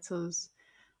these writers.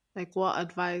 Like, what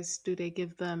advice do they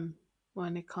give them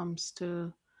when it comes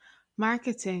to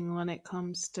marketing, when it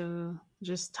comes to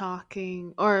just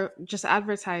talking or just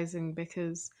advertising?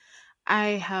 Because I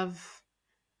have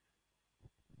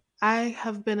I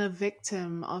have been a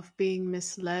victim of being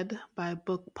misled by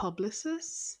book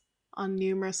publicists on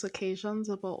numerous occasions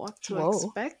about what to Whoa.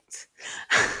 expect.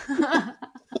 Because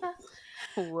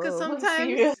Whoa.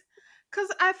 sometimes,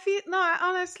 because I feel, no, I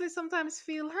honestly sometimes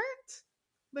feel hurt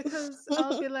because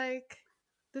I'll be like,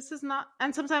 this is not,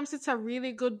 and sometimes it's a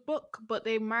really good book, but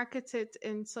they market it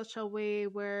in such a way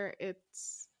where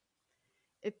it's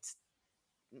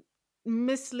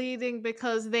misleading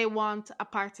because they want a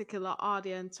particular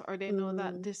audience, or they know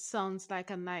that this sounds like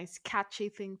a nice catchy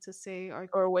thing to say,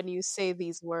 Or when you say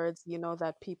these words, you know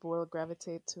that people will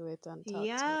gravitate to it and talk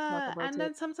yeah, about and it.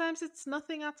 then sometimes it's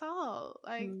nothing at all.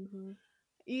 Like, Mhm.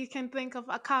 you can think of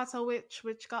Akata Witch,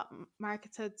 which got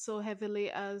marketed so heavily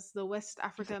as the West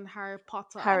African Harry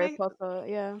Potter. Harry Potter,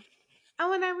 yeah. And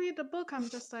when I read the book, I'm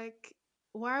just like,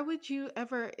 why would you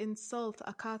ever insult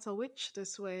Akata Witch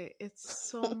this way? It's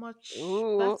so much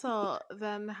Ooh. better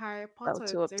than Harry About Potter.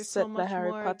 to There's so upset the much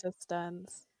Harry more. Potter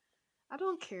stands. I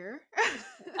don't care.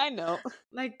 I know.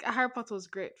 Like, Harry Potter was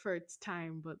great for its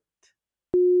time, but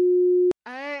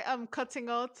I am cutting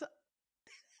out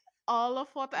all of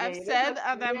what I've you said, don't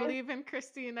have and to, I'm yeah. leaving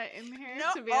Christina in here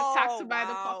No. to be attacked Oh, by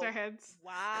the wow. Potterheads.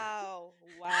 Wow.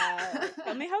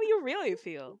 Tell me how you really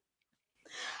feel.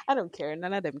 I don't care.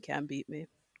 None of them can beat me.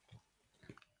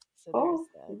 So Oh,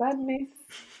 there's that. badness.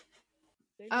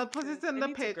 I'll put it in the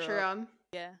Patreon.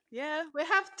 Yeah. We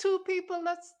have 2 people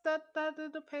that do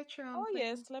the Patreon. Oh, thing.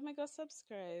 yes. Let me go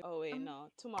subscribe. Oh, wait,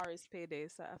 no. Tomorrow is payday,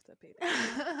 so I have to pay.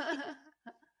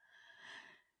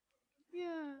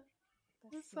 Yeah,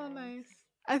 that's so nice.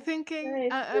 I'm thinking.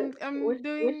 Nice. I'm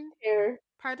doing. Which tier?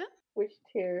 Pardon? Which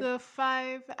tier? The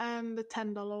 $5 and the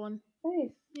 $10 one.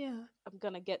 Nice. Yeah. I'm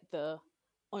going to get the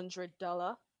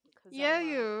 $100. Yeah,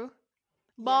 you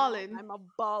balling. I'm a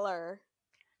baller.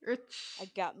 Rich. I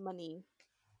got money.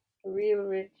 Real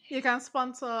rich. You can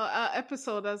sponsor an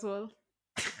episode as well.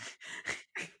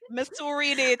 Miss will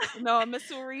read it. No, Miss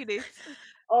will read it.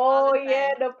 Oh the yeah,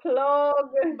 time. the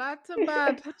plug. Bad to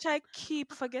bad. Which I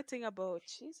keep forgetting about.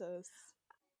 Jesus.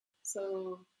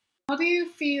 So, how do you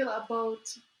feel about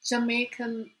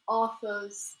Jamaican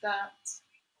authors that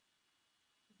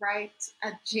write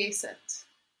adjacent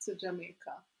to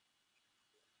Jamaica?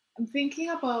 I'm thinking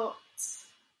about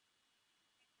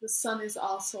The Sun Is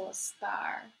Also a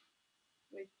Star,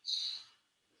 which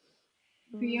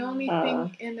the only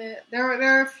thing in it, there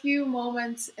are a few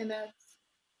moments in it.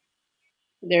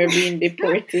 They're being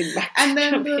deported back And to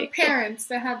then the Jamaica. parents,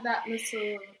 they had that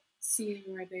little scene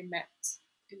where they met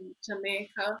in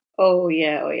Jamaica. Oh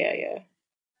yeah.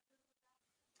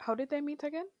 How did they meet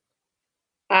again?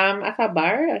 At a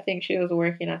bar. I think she was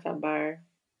working at a bar,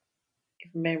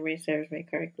 if memory serves me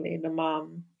correctly. The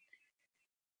mom.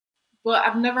 But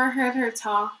I've never heard her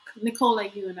talk, Nicola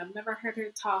Yoon, I've never heard her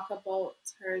talk about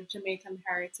her Jamaican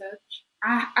heritage.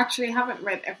 I actually haven't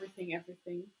read everything,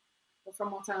 but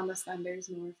from what I understand, there's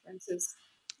no references.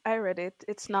 I read it.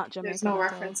 It's not Jamaican. There's no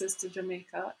references to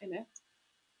Jamaica in it.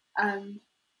 And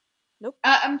nope.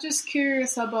 I'm just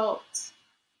curious about,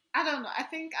 I don't know, I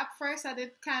think at first I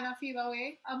did kind of feel a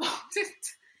way about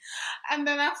it. And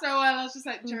then after a while, I was just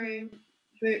like,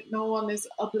 no one is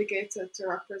obligated to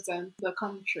represent the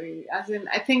country. As in,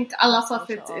 I think a lot of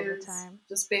it is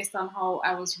just based on how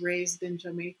I was raised in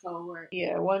Jamaica. Where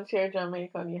once you're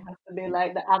Jamaican, you have to be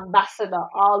like the ambassador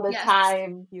all the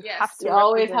time. You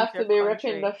always have to be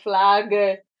ripping the flag.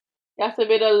 You have to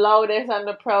be the loudest and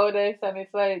the proudest, and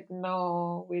it's like,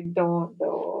 no, we don't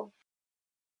though.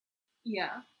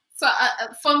 Yeah. So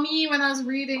for me, when I was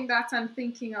reading that and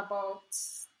thinking about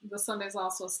The Sun Is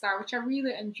Also a Star, which I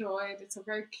really enjoyed. It's a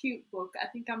very cute book. I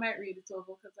think I might read it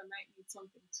over because I might need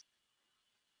something to...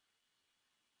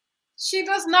 She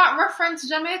does not reference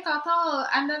Jamaica at all.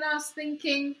 And then I was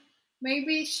thinking,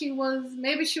 maybe she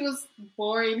was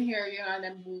born here, and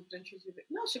then moved and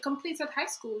no, she completed high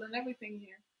school and everything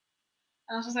here.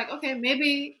 And I was just like, okay,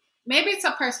 maybe it's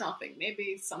a personal thing. Maybe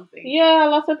it's something. Yeah,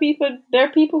 lots of people, there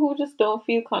are people who just don't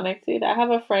feel connected. I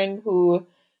have a friend who,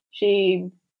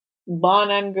 she born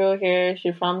and grew here,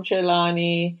 she's from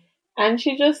Trelawney, and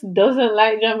she just doesn't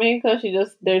like Jamaica.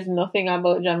 There's nothing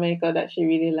about Jamaica that she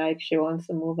really likes. She wants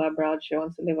to move abroad, she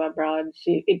wants to live abroad.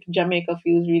 Jamaica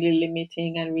feels really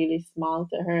limiting and really small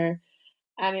to her.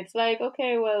 And it's like,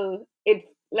 okay, well, it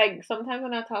like sometimes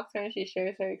when I talk to her and she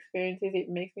shares her experiences, it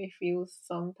makes me feel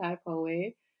some type of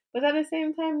way. But at the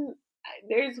same time,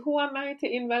 there's who am I to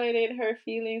invalidate her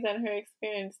feelings and her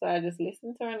experience? So I just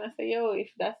listen to her and I say, yo,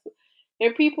 if that's there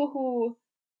are people who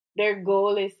their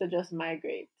goal is to just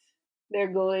migrate. Their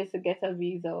goal is to get a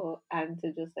visa and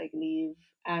to just like leave.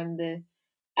 And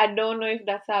I don't know if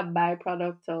that's a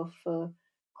byproduct of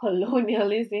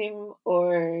colonialism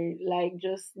or like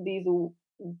just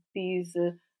these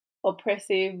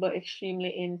oppressive but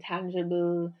extremely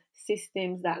intangible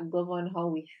systems that govern how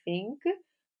we think.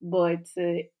 But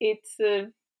it's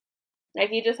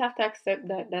like you just have to accept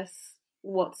that that's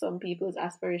what some people's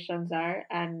aspirations are,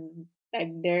 and like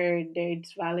they're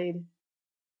it's valid.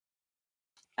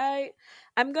 I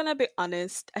I'm gonna be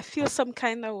honest. I feel some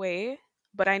kind of way,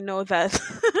 but I know that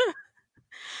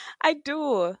I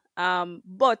do.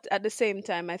 But at the same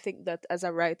time, I think that as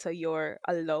a writer, you're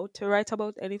allowed to write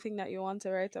about anything that you want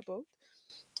to write about.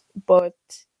 But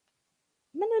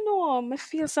I don't know. I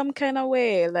feel some kind of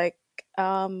way. Like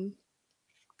um,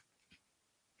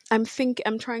 I'm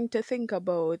trying to think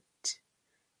about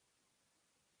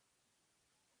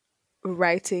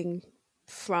writing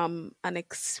from an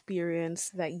experience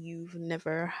that you've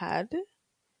never had,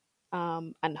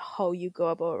 and how you go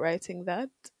about writing that.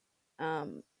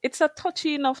 It's a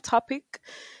touchy enough topic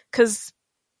because,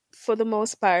 for the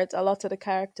most part, a lot of the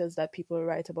characters that people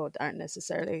write about aren't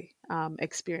necessarily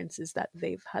experiences that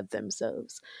they've had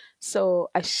themselves.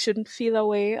 So I shouldn't feel a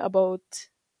way about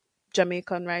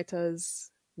Jamaican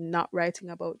writers not writing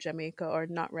about Jamaica or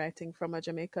not writing from a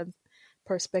Jamaican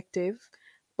perspective.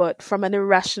 But from an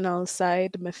irrational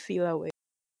side, I feel a way.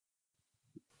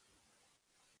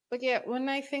 But yeah, when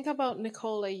I think about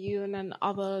Nicola Yoon and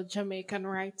other Jamaican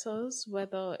writers,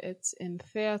 whether it's in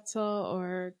theater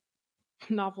or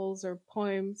novels or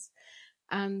poems,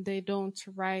 and they don't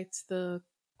write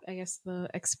I guess, the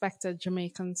expected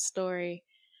Jamaican story,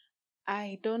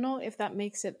 I don't know if that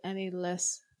makes it any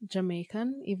less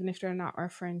Jamaican, even if they're not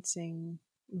referencing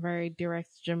very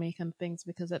direct Jamaican things,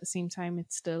 because at the same time,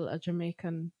 it's still a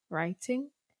Jamaican writing.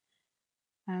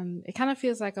 And it kind of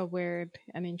feels like a weird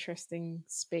and interesting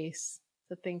space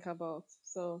to think about.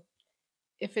 So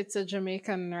if it's a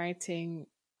Jamaican writing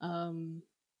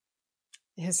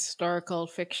historical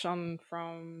fiction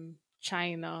from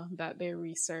China that they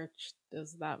researched,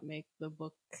 does that make the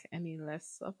book any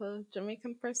less of a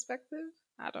Jamaican perspective?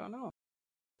 I don't know.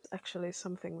 Actually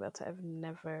something that I've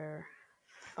never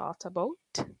thought about.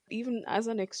 Even as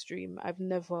an extreme, I've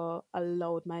never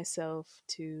allowed myself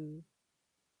to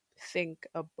think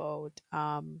about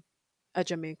a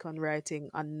Jamaican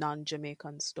writing a non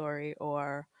Jamaican story,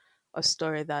 or a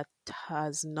story that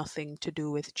has nothing to do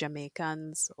with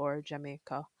Jamaicans or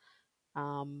Jamaica.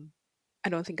 Um, I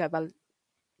don't think I've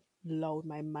allowed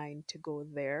my mind to go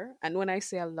there. And when I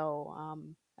say allow,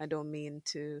 I don't mean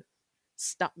to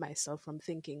stop myself from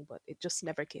thinking, but it just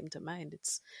never came to mind.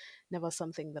 It's never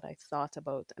something that I thought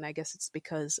about. And I guess it's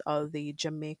because all the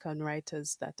Jamaican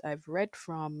writers that I've read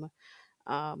from,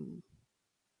 um,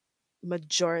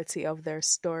 majority of their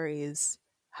stories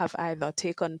have either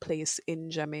taken place in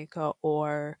Jamaica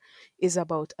or is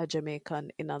about a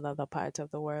Jamaican in another part of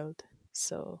the world.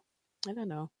 So I don't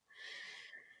know.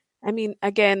 I mean,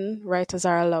 again, writers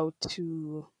are allowed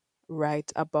to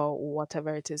write about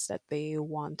whatever it is that they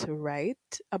want to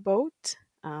write about.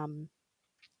 Um,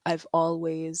 I've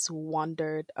always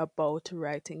wondered about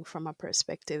writing from a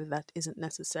perspective that isn't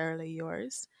necessarily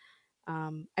yours.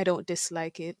 I don't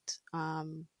dislike it.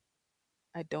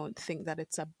 I don't think that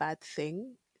it's a bad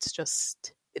thing. It's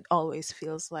just, it always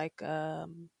feels like a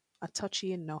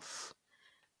touchy enough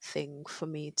thing for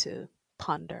me to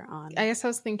ponder I on. guess I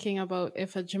was thinking about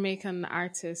if a Jamaican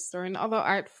artist, or in other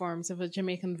art forms, if a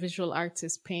Jamaican visual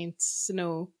artist paints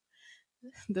snow,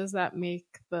 does that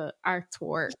make the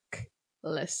artwork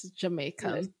less Let's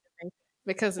Jamaican?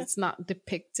 Because it's not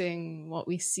depicting what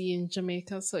we see in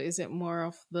Jamaica. So is it more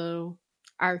of the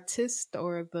artist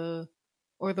or the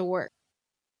work?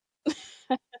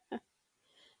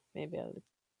 Maybe I'll.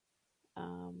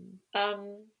 Um,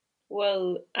 Um,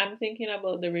 well, I'm thinking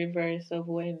about the reverse of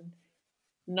when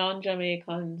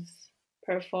non-Jamaicans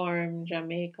perform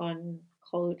Jamaican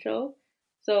culture.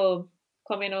 So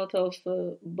coming out of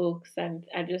books, and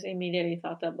I just immediately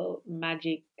thought about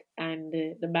Magic and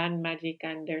the band Magic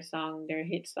and their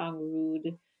hit song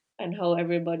Rude, and how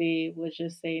everybody was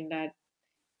just saying that,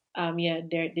 yeah,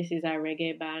 this is a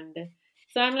reggae band.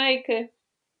 So I'm like,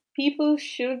 people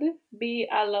should be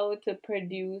allowed to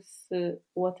produce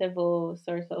whatever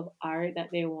sort of art that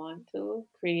they want to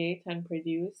create and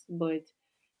produce, but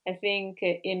I think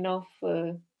enough.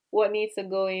 what needs to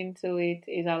go into it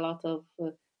is a lot of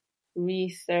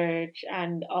research,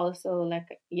 and also like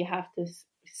you have to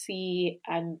see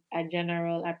a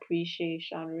general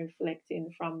appreciation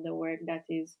reflecting from the work that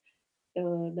is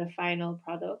the final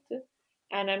product.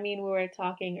 And I mean, we were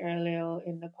talking earlier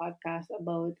in the podcast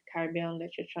about Caribbean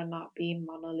literature not being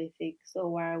monolithic. So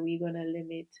why are we going to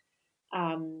limit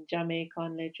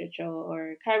Jamaican literature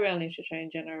or Caribbean literature in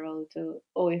general to,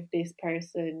 oh, if this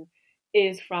person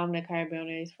is from the Caribbean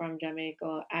or is from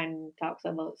Jamaica and talks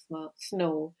about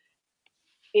snow,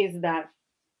 is that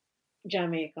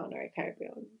Jamaican or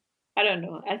Caribbean? I don't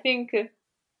know. I think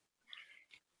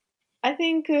I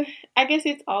guess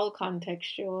it's all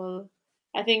contextual.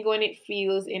 I think when it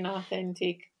feels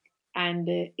inauthentic and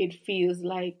it feels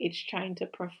like it's trying to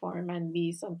perform and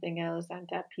be something else and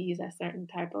to appease a certain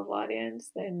type of audience,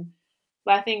 then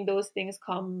but I think those things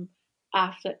come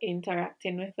after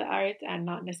interacting with the art and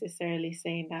not necessarily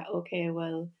saying that, okay,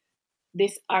 well,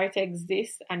 this art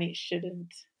exists and it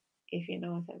shouldn't, if you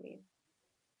know what I mean.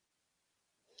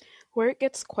 Where it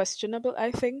gets questionable,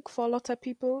 I think, for a lot of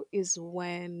people is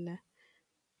when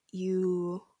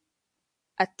you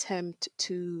attempt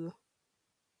to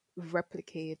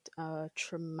replicate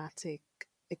traumatic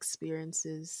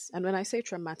experiences. And when I say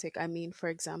traumatic, I mean, for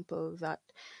example, that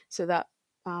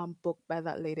book by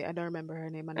that lady, I don't remember her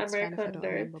name, and it's fine if I American don't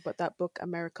Dirt. remember, but that book,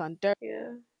 American Dirt,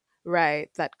 Yeah. right,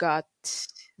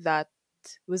 that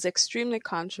was extremely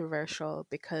controversial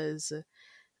because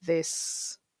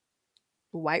this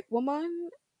white woman,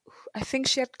 I think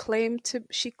she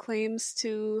claims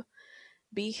to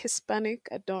be Hispanic.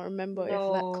 I don't remember if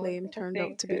that No, claim I turned out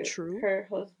think to be true. her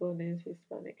husband is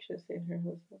Hispanic. She's saying her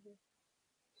husband is.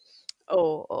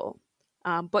 Oh, oh.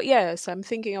 But yes, I'm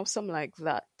thinking of something like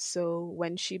that. So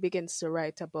when she begins to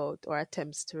write about or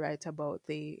attempts to write about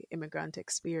the immigrant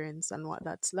experience and what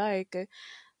that's like,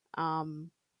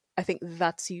 um, I think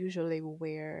that's usually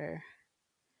where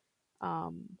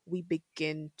we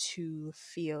begin to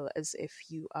feel as if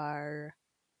you are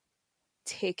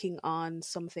taking on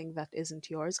something that isn't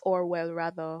yours, or well,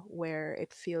 rather, where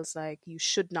it feels like you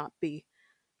should not be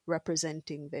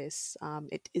representing this.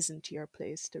 It isn't your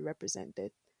place to represent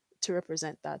it, to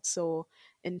represent that. So,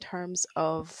 in terms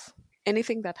of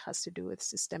anything that has to do with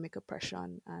systemic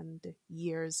oppression and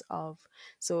years of,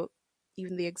 so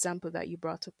even the example that you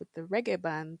brought up with the reggae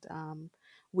band,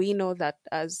 we know that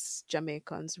as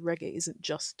Jamaicans, reggae isn't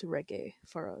just reggae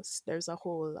for us. There's a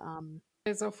whole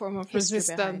It's a form of history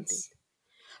behind it. resistance.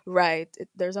 Right.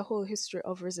 There's a whole history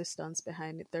of resistance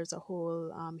behind it. There's a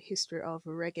whole history of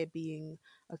reggae being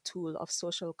a tool of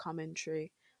social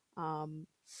commentary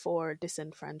for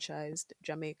disenfranchised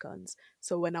Jamaicans.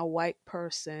 So when a white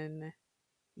person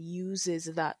uses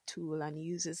that tool and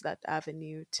uses that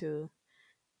avenue to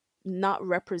not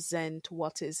represent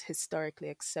what is historically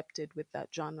accepted with that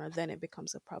genre, then it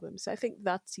becomes a problem. So I think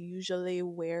that's usually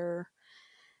where,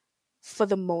 for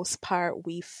the most part,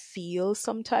 we feel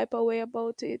some type of way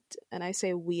about it. And I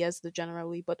say we as the general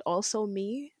we, but also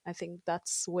me. I think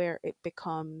that's where it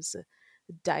becomes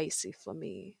dicey for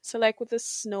me. So, like with the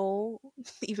snow,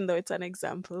 even though it's an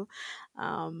example,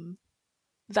 um,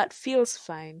 that feels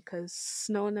fine because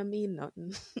snow na mean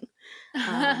nothing.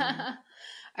 um,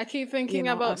 I keep you thinking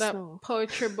know, a about that snow.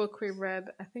 poetry book we read.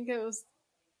 I think it was,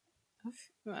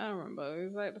 I don't remember. It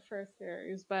was like the first year.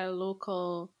 It was by a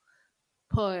local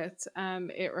poet,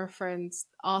 and it referenced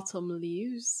autumn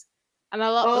leaves. And I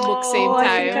loved the book Oh, same Oh I think I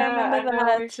time. yeah, remember I know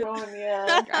that. which one.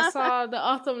 Yeah. I saw the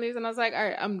autumn leaves, and I was like, all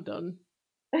right, I'm done.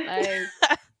 Like,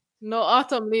 no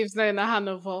autumn leaves there in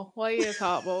Hanover. What are you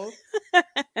talking about?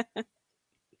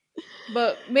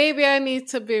 But maybe I need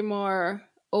to be more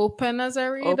open as a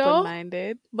Open reader.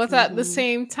 minded. But at the Mm-hmm.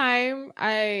 same time,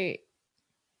 I'm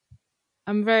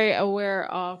very aware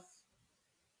of,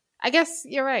 I guess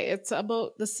you're right. It's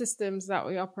about the systems that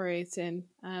we operate in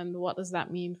and what does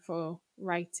that mean for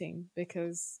writing,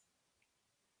 because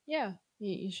yeah,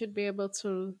 you should be able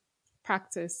to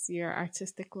practice your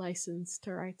artistic license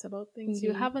to write about things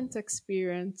you Mm-hmm. haven't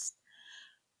experienced,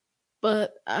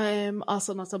 but I'm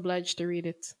also not obliged to read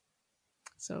it.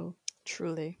 So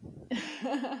Truly.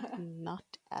 Not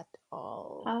at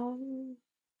all. um,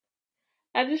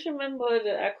 I just remembered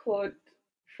a quote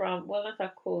from, well, not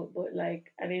a quote, but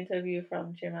like an interview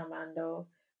from Chimamanda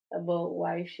about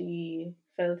why she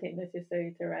felt it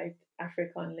necessary to write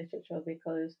African literature,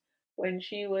 because when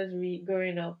she was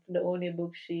growing up, the only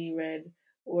books she read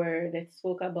were that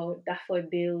spoke about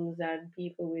daffodils and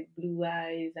people with blue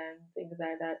eyes and things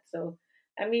like that. So,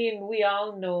 I mean, we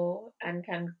all know and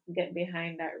can get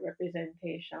behind that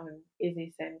representation is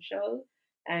essential,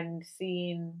 and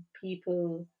seeing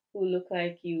people who look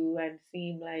like you and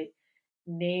seem like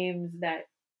names that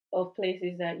of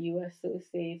places that you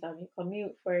associate on your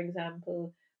commute, for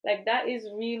example. Like that is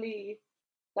really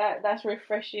that's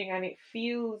refreshing, and it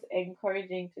feels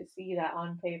encouraging to see that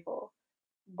on paper.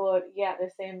 But yeah, at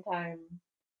the same time,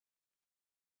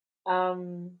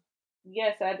 um,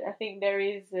 yes, I think there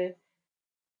is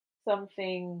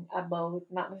something about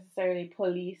not necessarily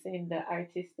policing the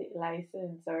artistic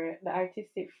license or the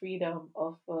artistic freedom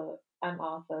of an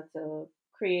author to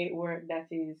create work that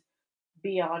is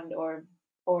beyond or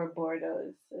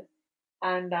borders.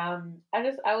 And I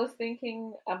was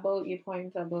thinking about your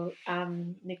point about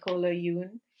Nicola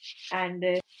Yoon and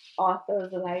the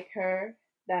authors like her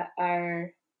that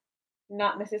are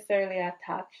not necessarily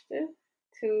attached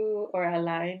to or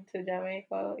aligned to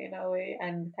Jamaica in a way,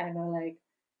 and kind of like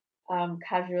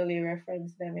casually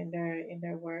reference them in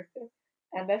their work.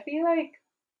 And I feel like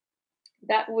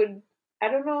that would, I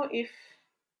don't know if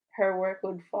her work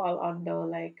would fall under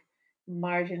like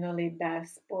marginally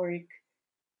diasporic,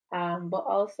 but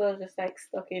also just like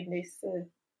stuck in this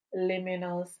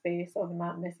liminal space of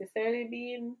not necessarily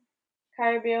being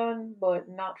Caribbean, but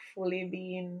not fully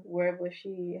being wherever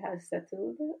she has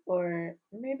settled. Or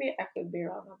maybe I could be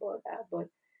wrong about that, but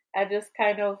I just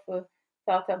kind of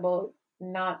thought about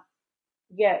not,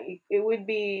 yeah, it would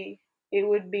be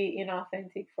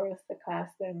inauthentic for us to class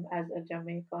them as a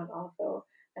Jamaican author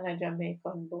and a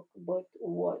Jamaican book, but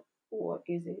what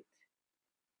is it?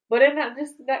 But then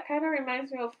that kind of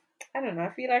reminds me of, I don't know,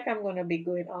 I feel like I'm gonna be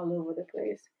going all over the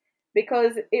place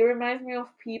because it reminds me of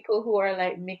people who are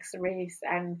like mixed race,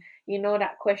 and you know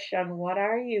that question, what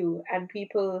are you? And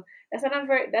people, that's a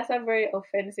very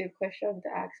offensive question to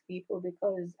ask people,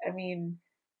 because I mean,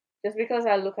 just because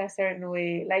I look a certain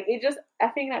way, like it just, I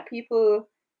think that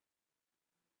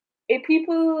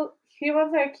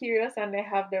humans are curious and they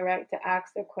have the right to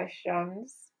ask the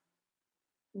questions,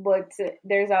 but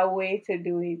there's a way to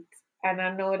do it. And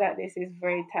I know that this is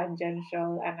very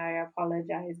tangential and I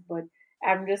apologize, but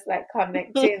I'm just like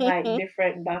connecting like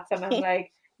different dots, and I'm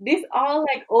like, this all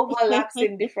like overlaps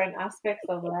in different aspects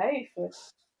of life: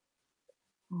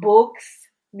 books,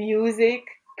 music,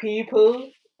 people.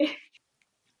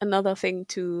 Another thing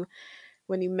too,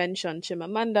 when you mentioned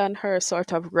Chimamanda and her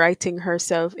sort of writing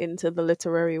herself into the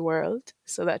literary world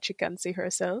so that she can see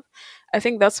herself, I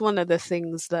think that's one of the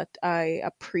things that I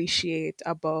appreciate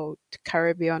about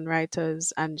Caribbean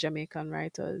writers and Jamaican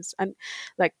writers. And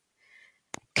like,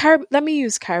 let me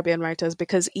use Caribbean writers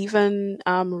because even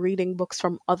reading books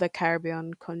from other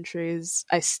Caribbean countries,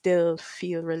 I still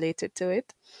feel related to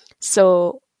it.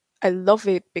 So I love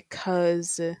it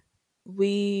because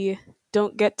we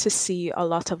don't get to see a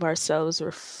lot of ourselves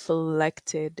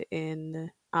reflected in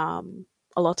a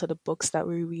lot of the books that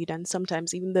we read, and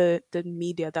sometimes even the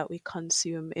media that we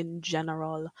consume in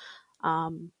general.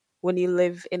 Um, when you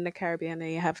live in the Caribbean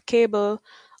and you have cable,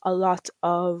 a lot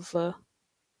of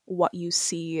what you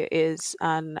see is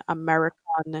an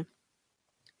American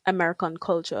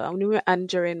culture. And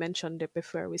Jerain mentioned it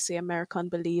before. We see American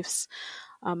beliefs,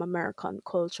 American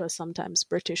culture, sometimes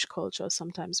British culture,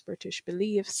 sometimes British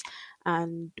beliefs,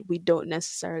 and we don't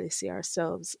necessarily see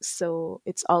ourselves. So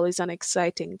it's always an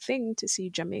exciting thing to see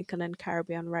Jamaican and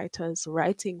Caribbean writers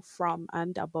writing from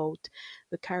and about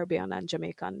the Caribbean and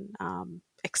Jamaican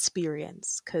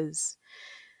experience, because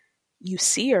you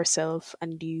see yourself,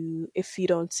 and if you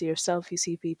don't see yourself, you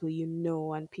see people you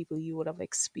know and people you would have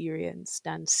experienced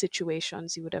and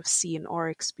situations you would have seen or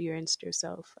experienced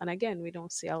yourself. And again, we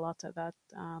don't see a lot of that,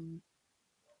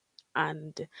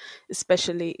 and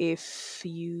especially if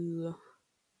you're,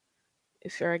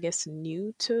 I guess,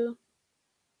 new to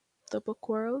the book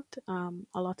world, a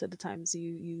lot of the times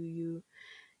you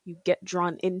get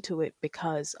drawn into it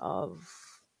because of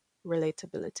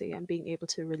relatability and being able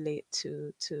to relate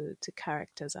to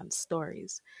characters and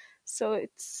stories. So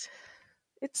it's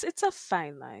a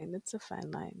fine line. It's a fine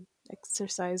line.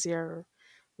 Exercise your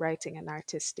writing and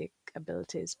artistic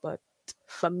abilities, but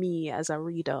for me as a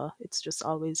reader, it's just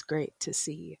always great to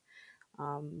see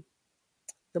um,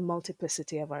 the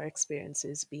multiplicity of our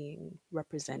experiences being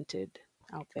represented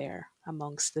out there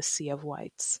amongst the sea of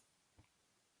whites.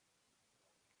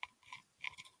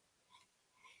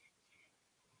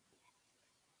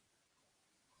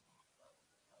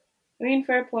 I mean,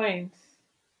 fair point.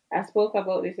 I spoke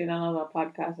about this in another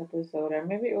podcast episode, or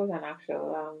maybe it was an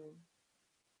actual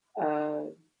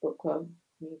book club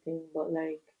meeting, but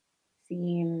like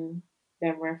seeing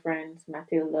them reference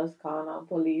Matilda's Corner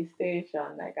police station,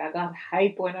 like I got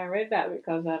hype when I read that,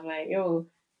 because I'm like, yo,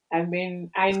 I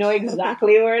know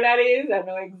exactly where that is. I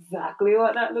know exactly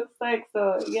what that looks like.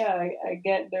 So yeah, I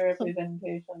get the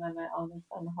representation, and I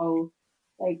understand how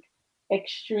like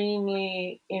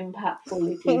extremely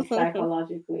impactful it is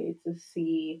psychologically to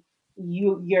see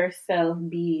yourself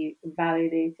be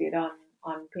validated on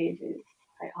pages.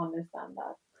 I understand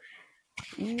that.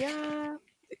 Yeah,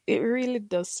 it really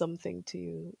does something to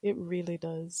you. It really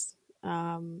does.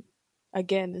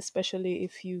 Again, especially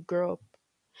if you grow up,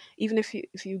 even if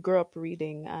you grow up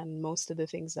reading, and most of the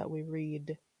things that we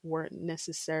read weren't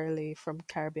necessarily from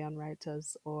Caribbean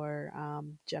writers or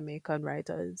Jamaican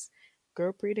writers. Grew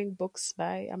up reading books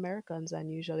by Americans,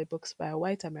 and usually books by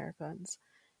white Americans,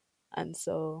 and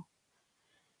so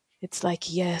it's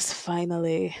like, yes,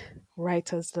 finally,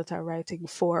 writers that are writing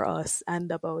for us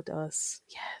and about us.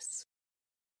 Yes.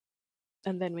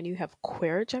 And then when you have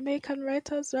queer Jamaican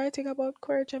writers writing about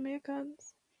queer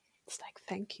Jamaicans, it's like,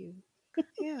 thank you.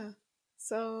 Yeah.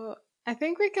 So I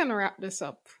think we can wrap this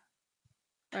up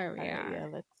where we All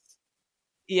right, are.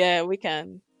 yeah, we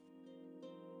can.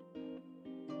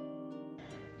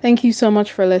 Thank you so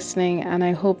much for listening, and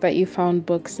I hope that you found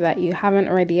books that you haven't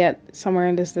read yet somewhere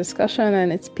in this discussion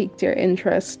and it's piqued your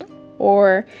interest.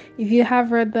 Or if you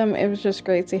have read them, it was just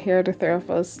great to hear the three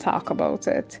of us talk about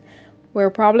it.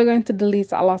 We're probably going to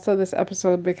delete a lot of this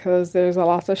episode because there's a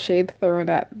lot of shade thrown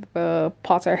at the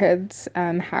Potterheads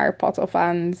and Harry Potter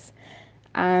fans.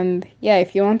 And yeah,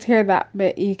 if you want to hear that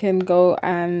bit, you can go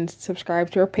and subscribe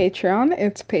to our Patreon.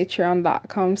 It's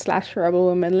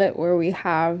patreon.com/rebelwomenlit, where we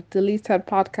have deleted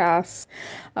podcasts.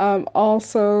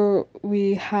 Also,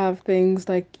 we have things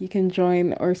like you can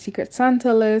join our Secret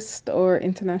Santa list or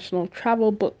International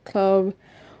Travel Book Club.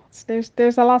 So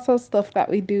there's a lot of stuff that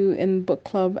we do in book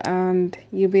club, and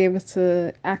you'll be able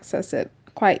to access it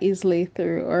quite easily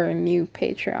through our new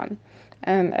Patreon.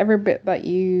 And every bit that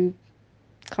you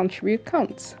contribute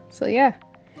counts. So yeah,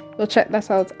 go check that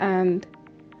out. And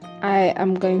I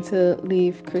am going to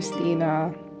leave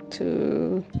Christina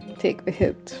to take the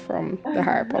hit from the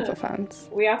Harry Potter fans.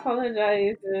 We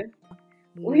apologize.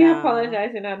 We Nah,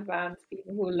 apologize in advance,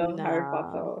 people who love Harry nah,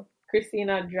 Potter.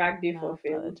 Christina dragged you nah, for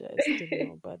film. apologize to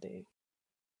nobody.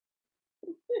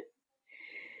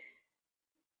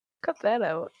 Cut that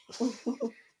out.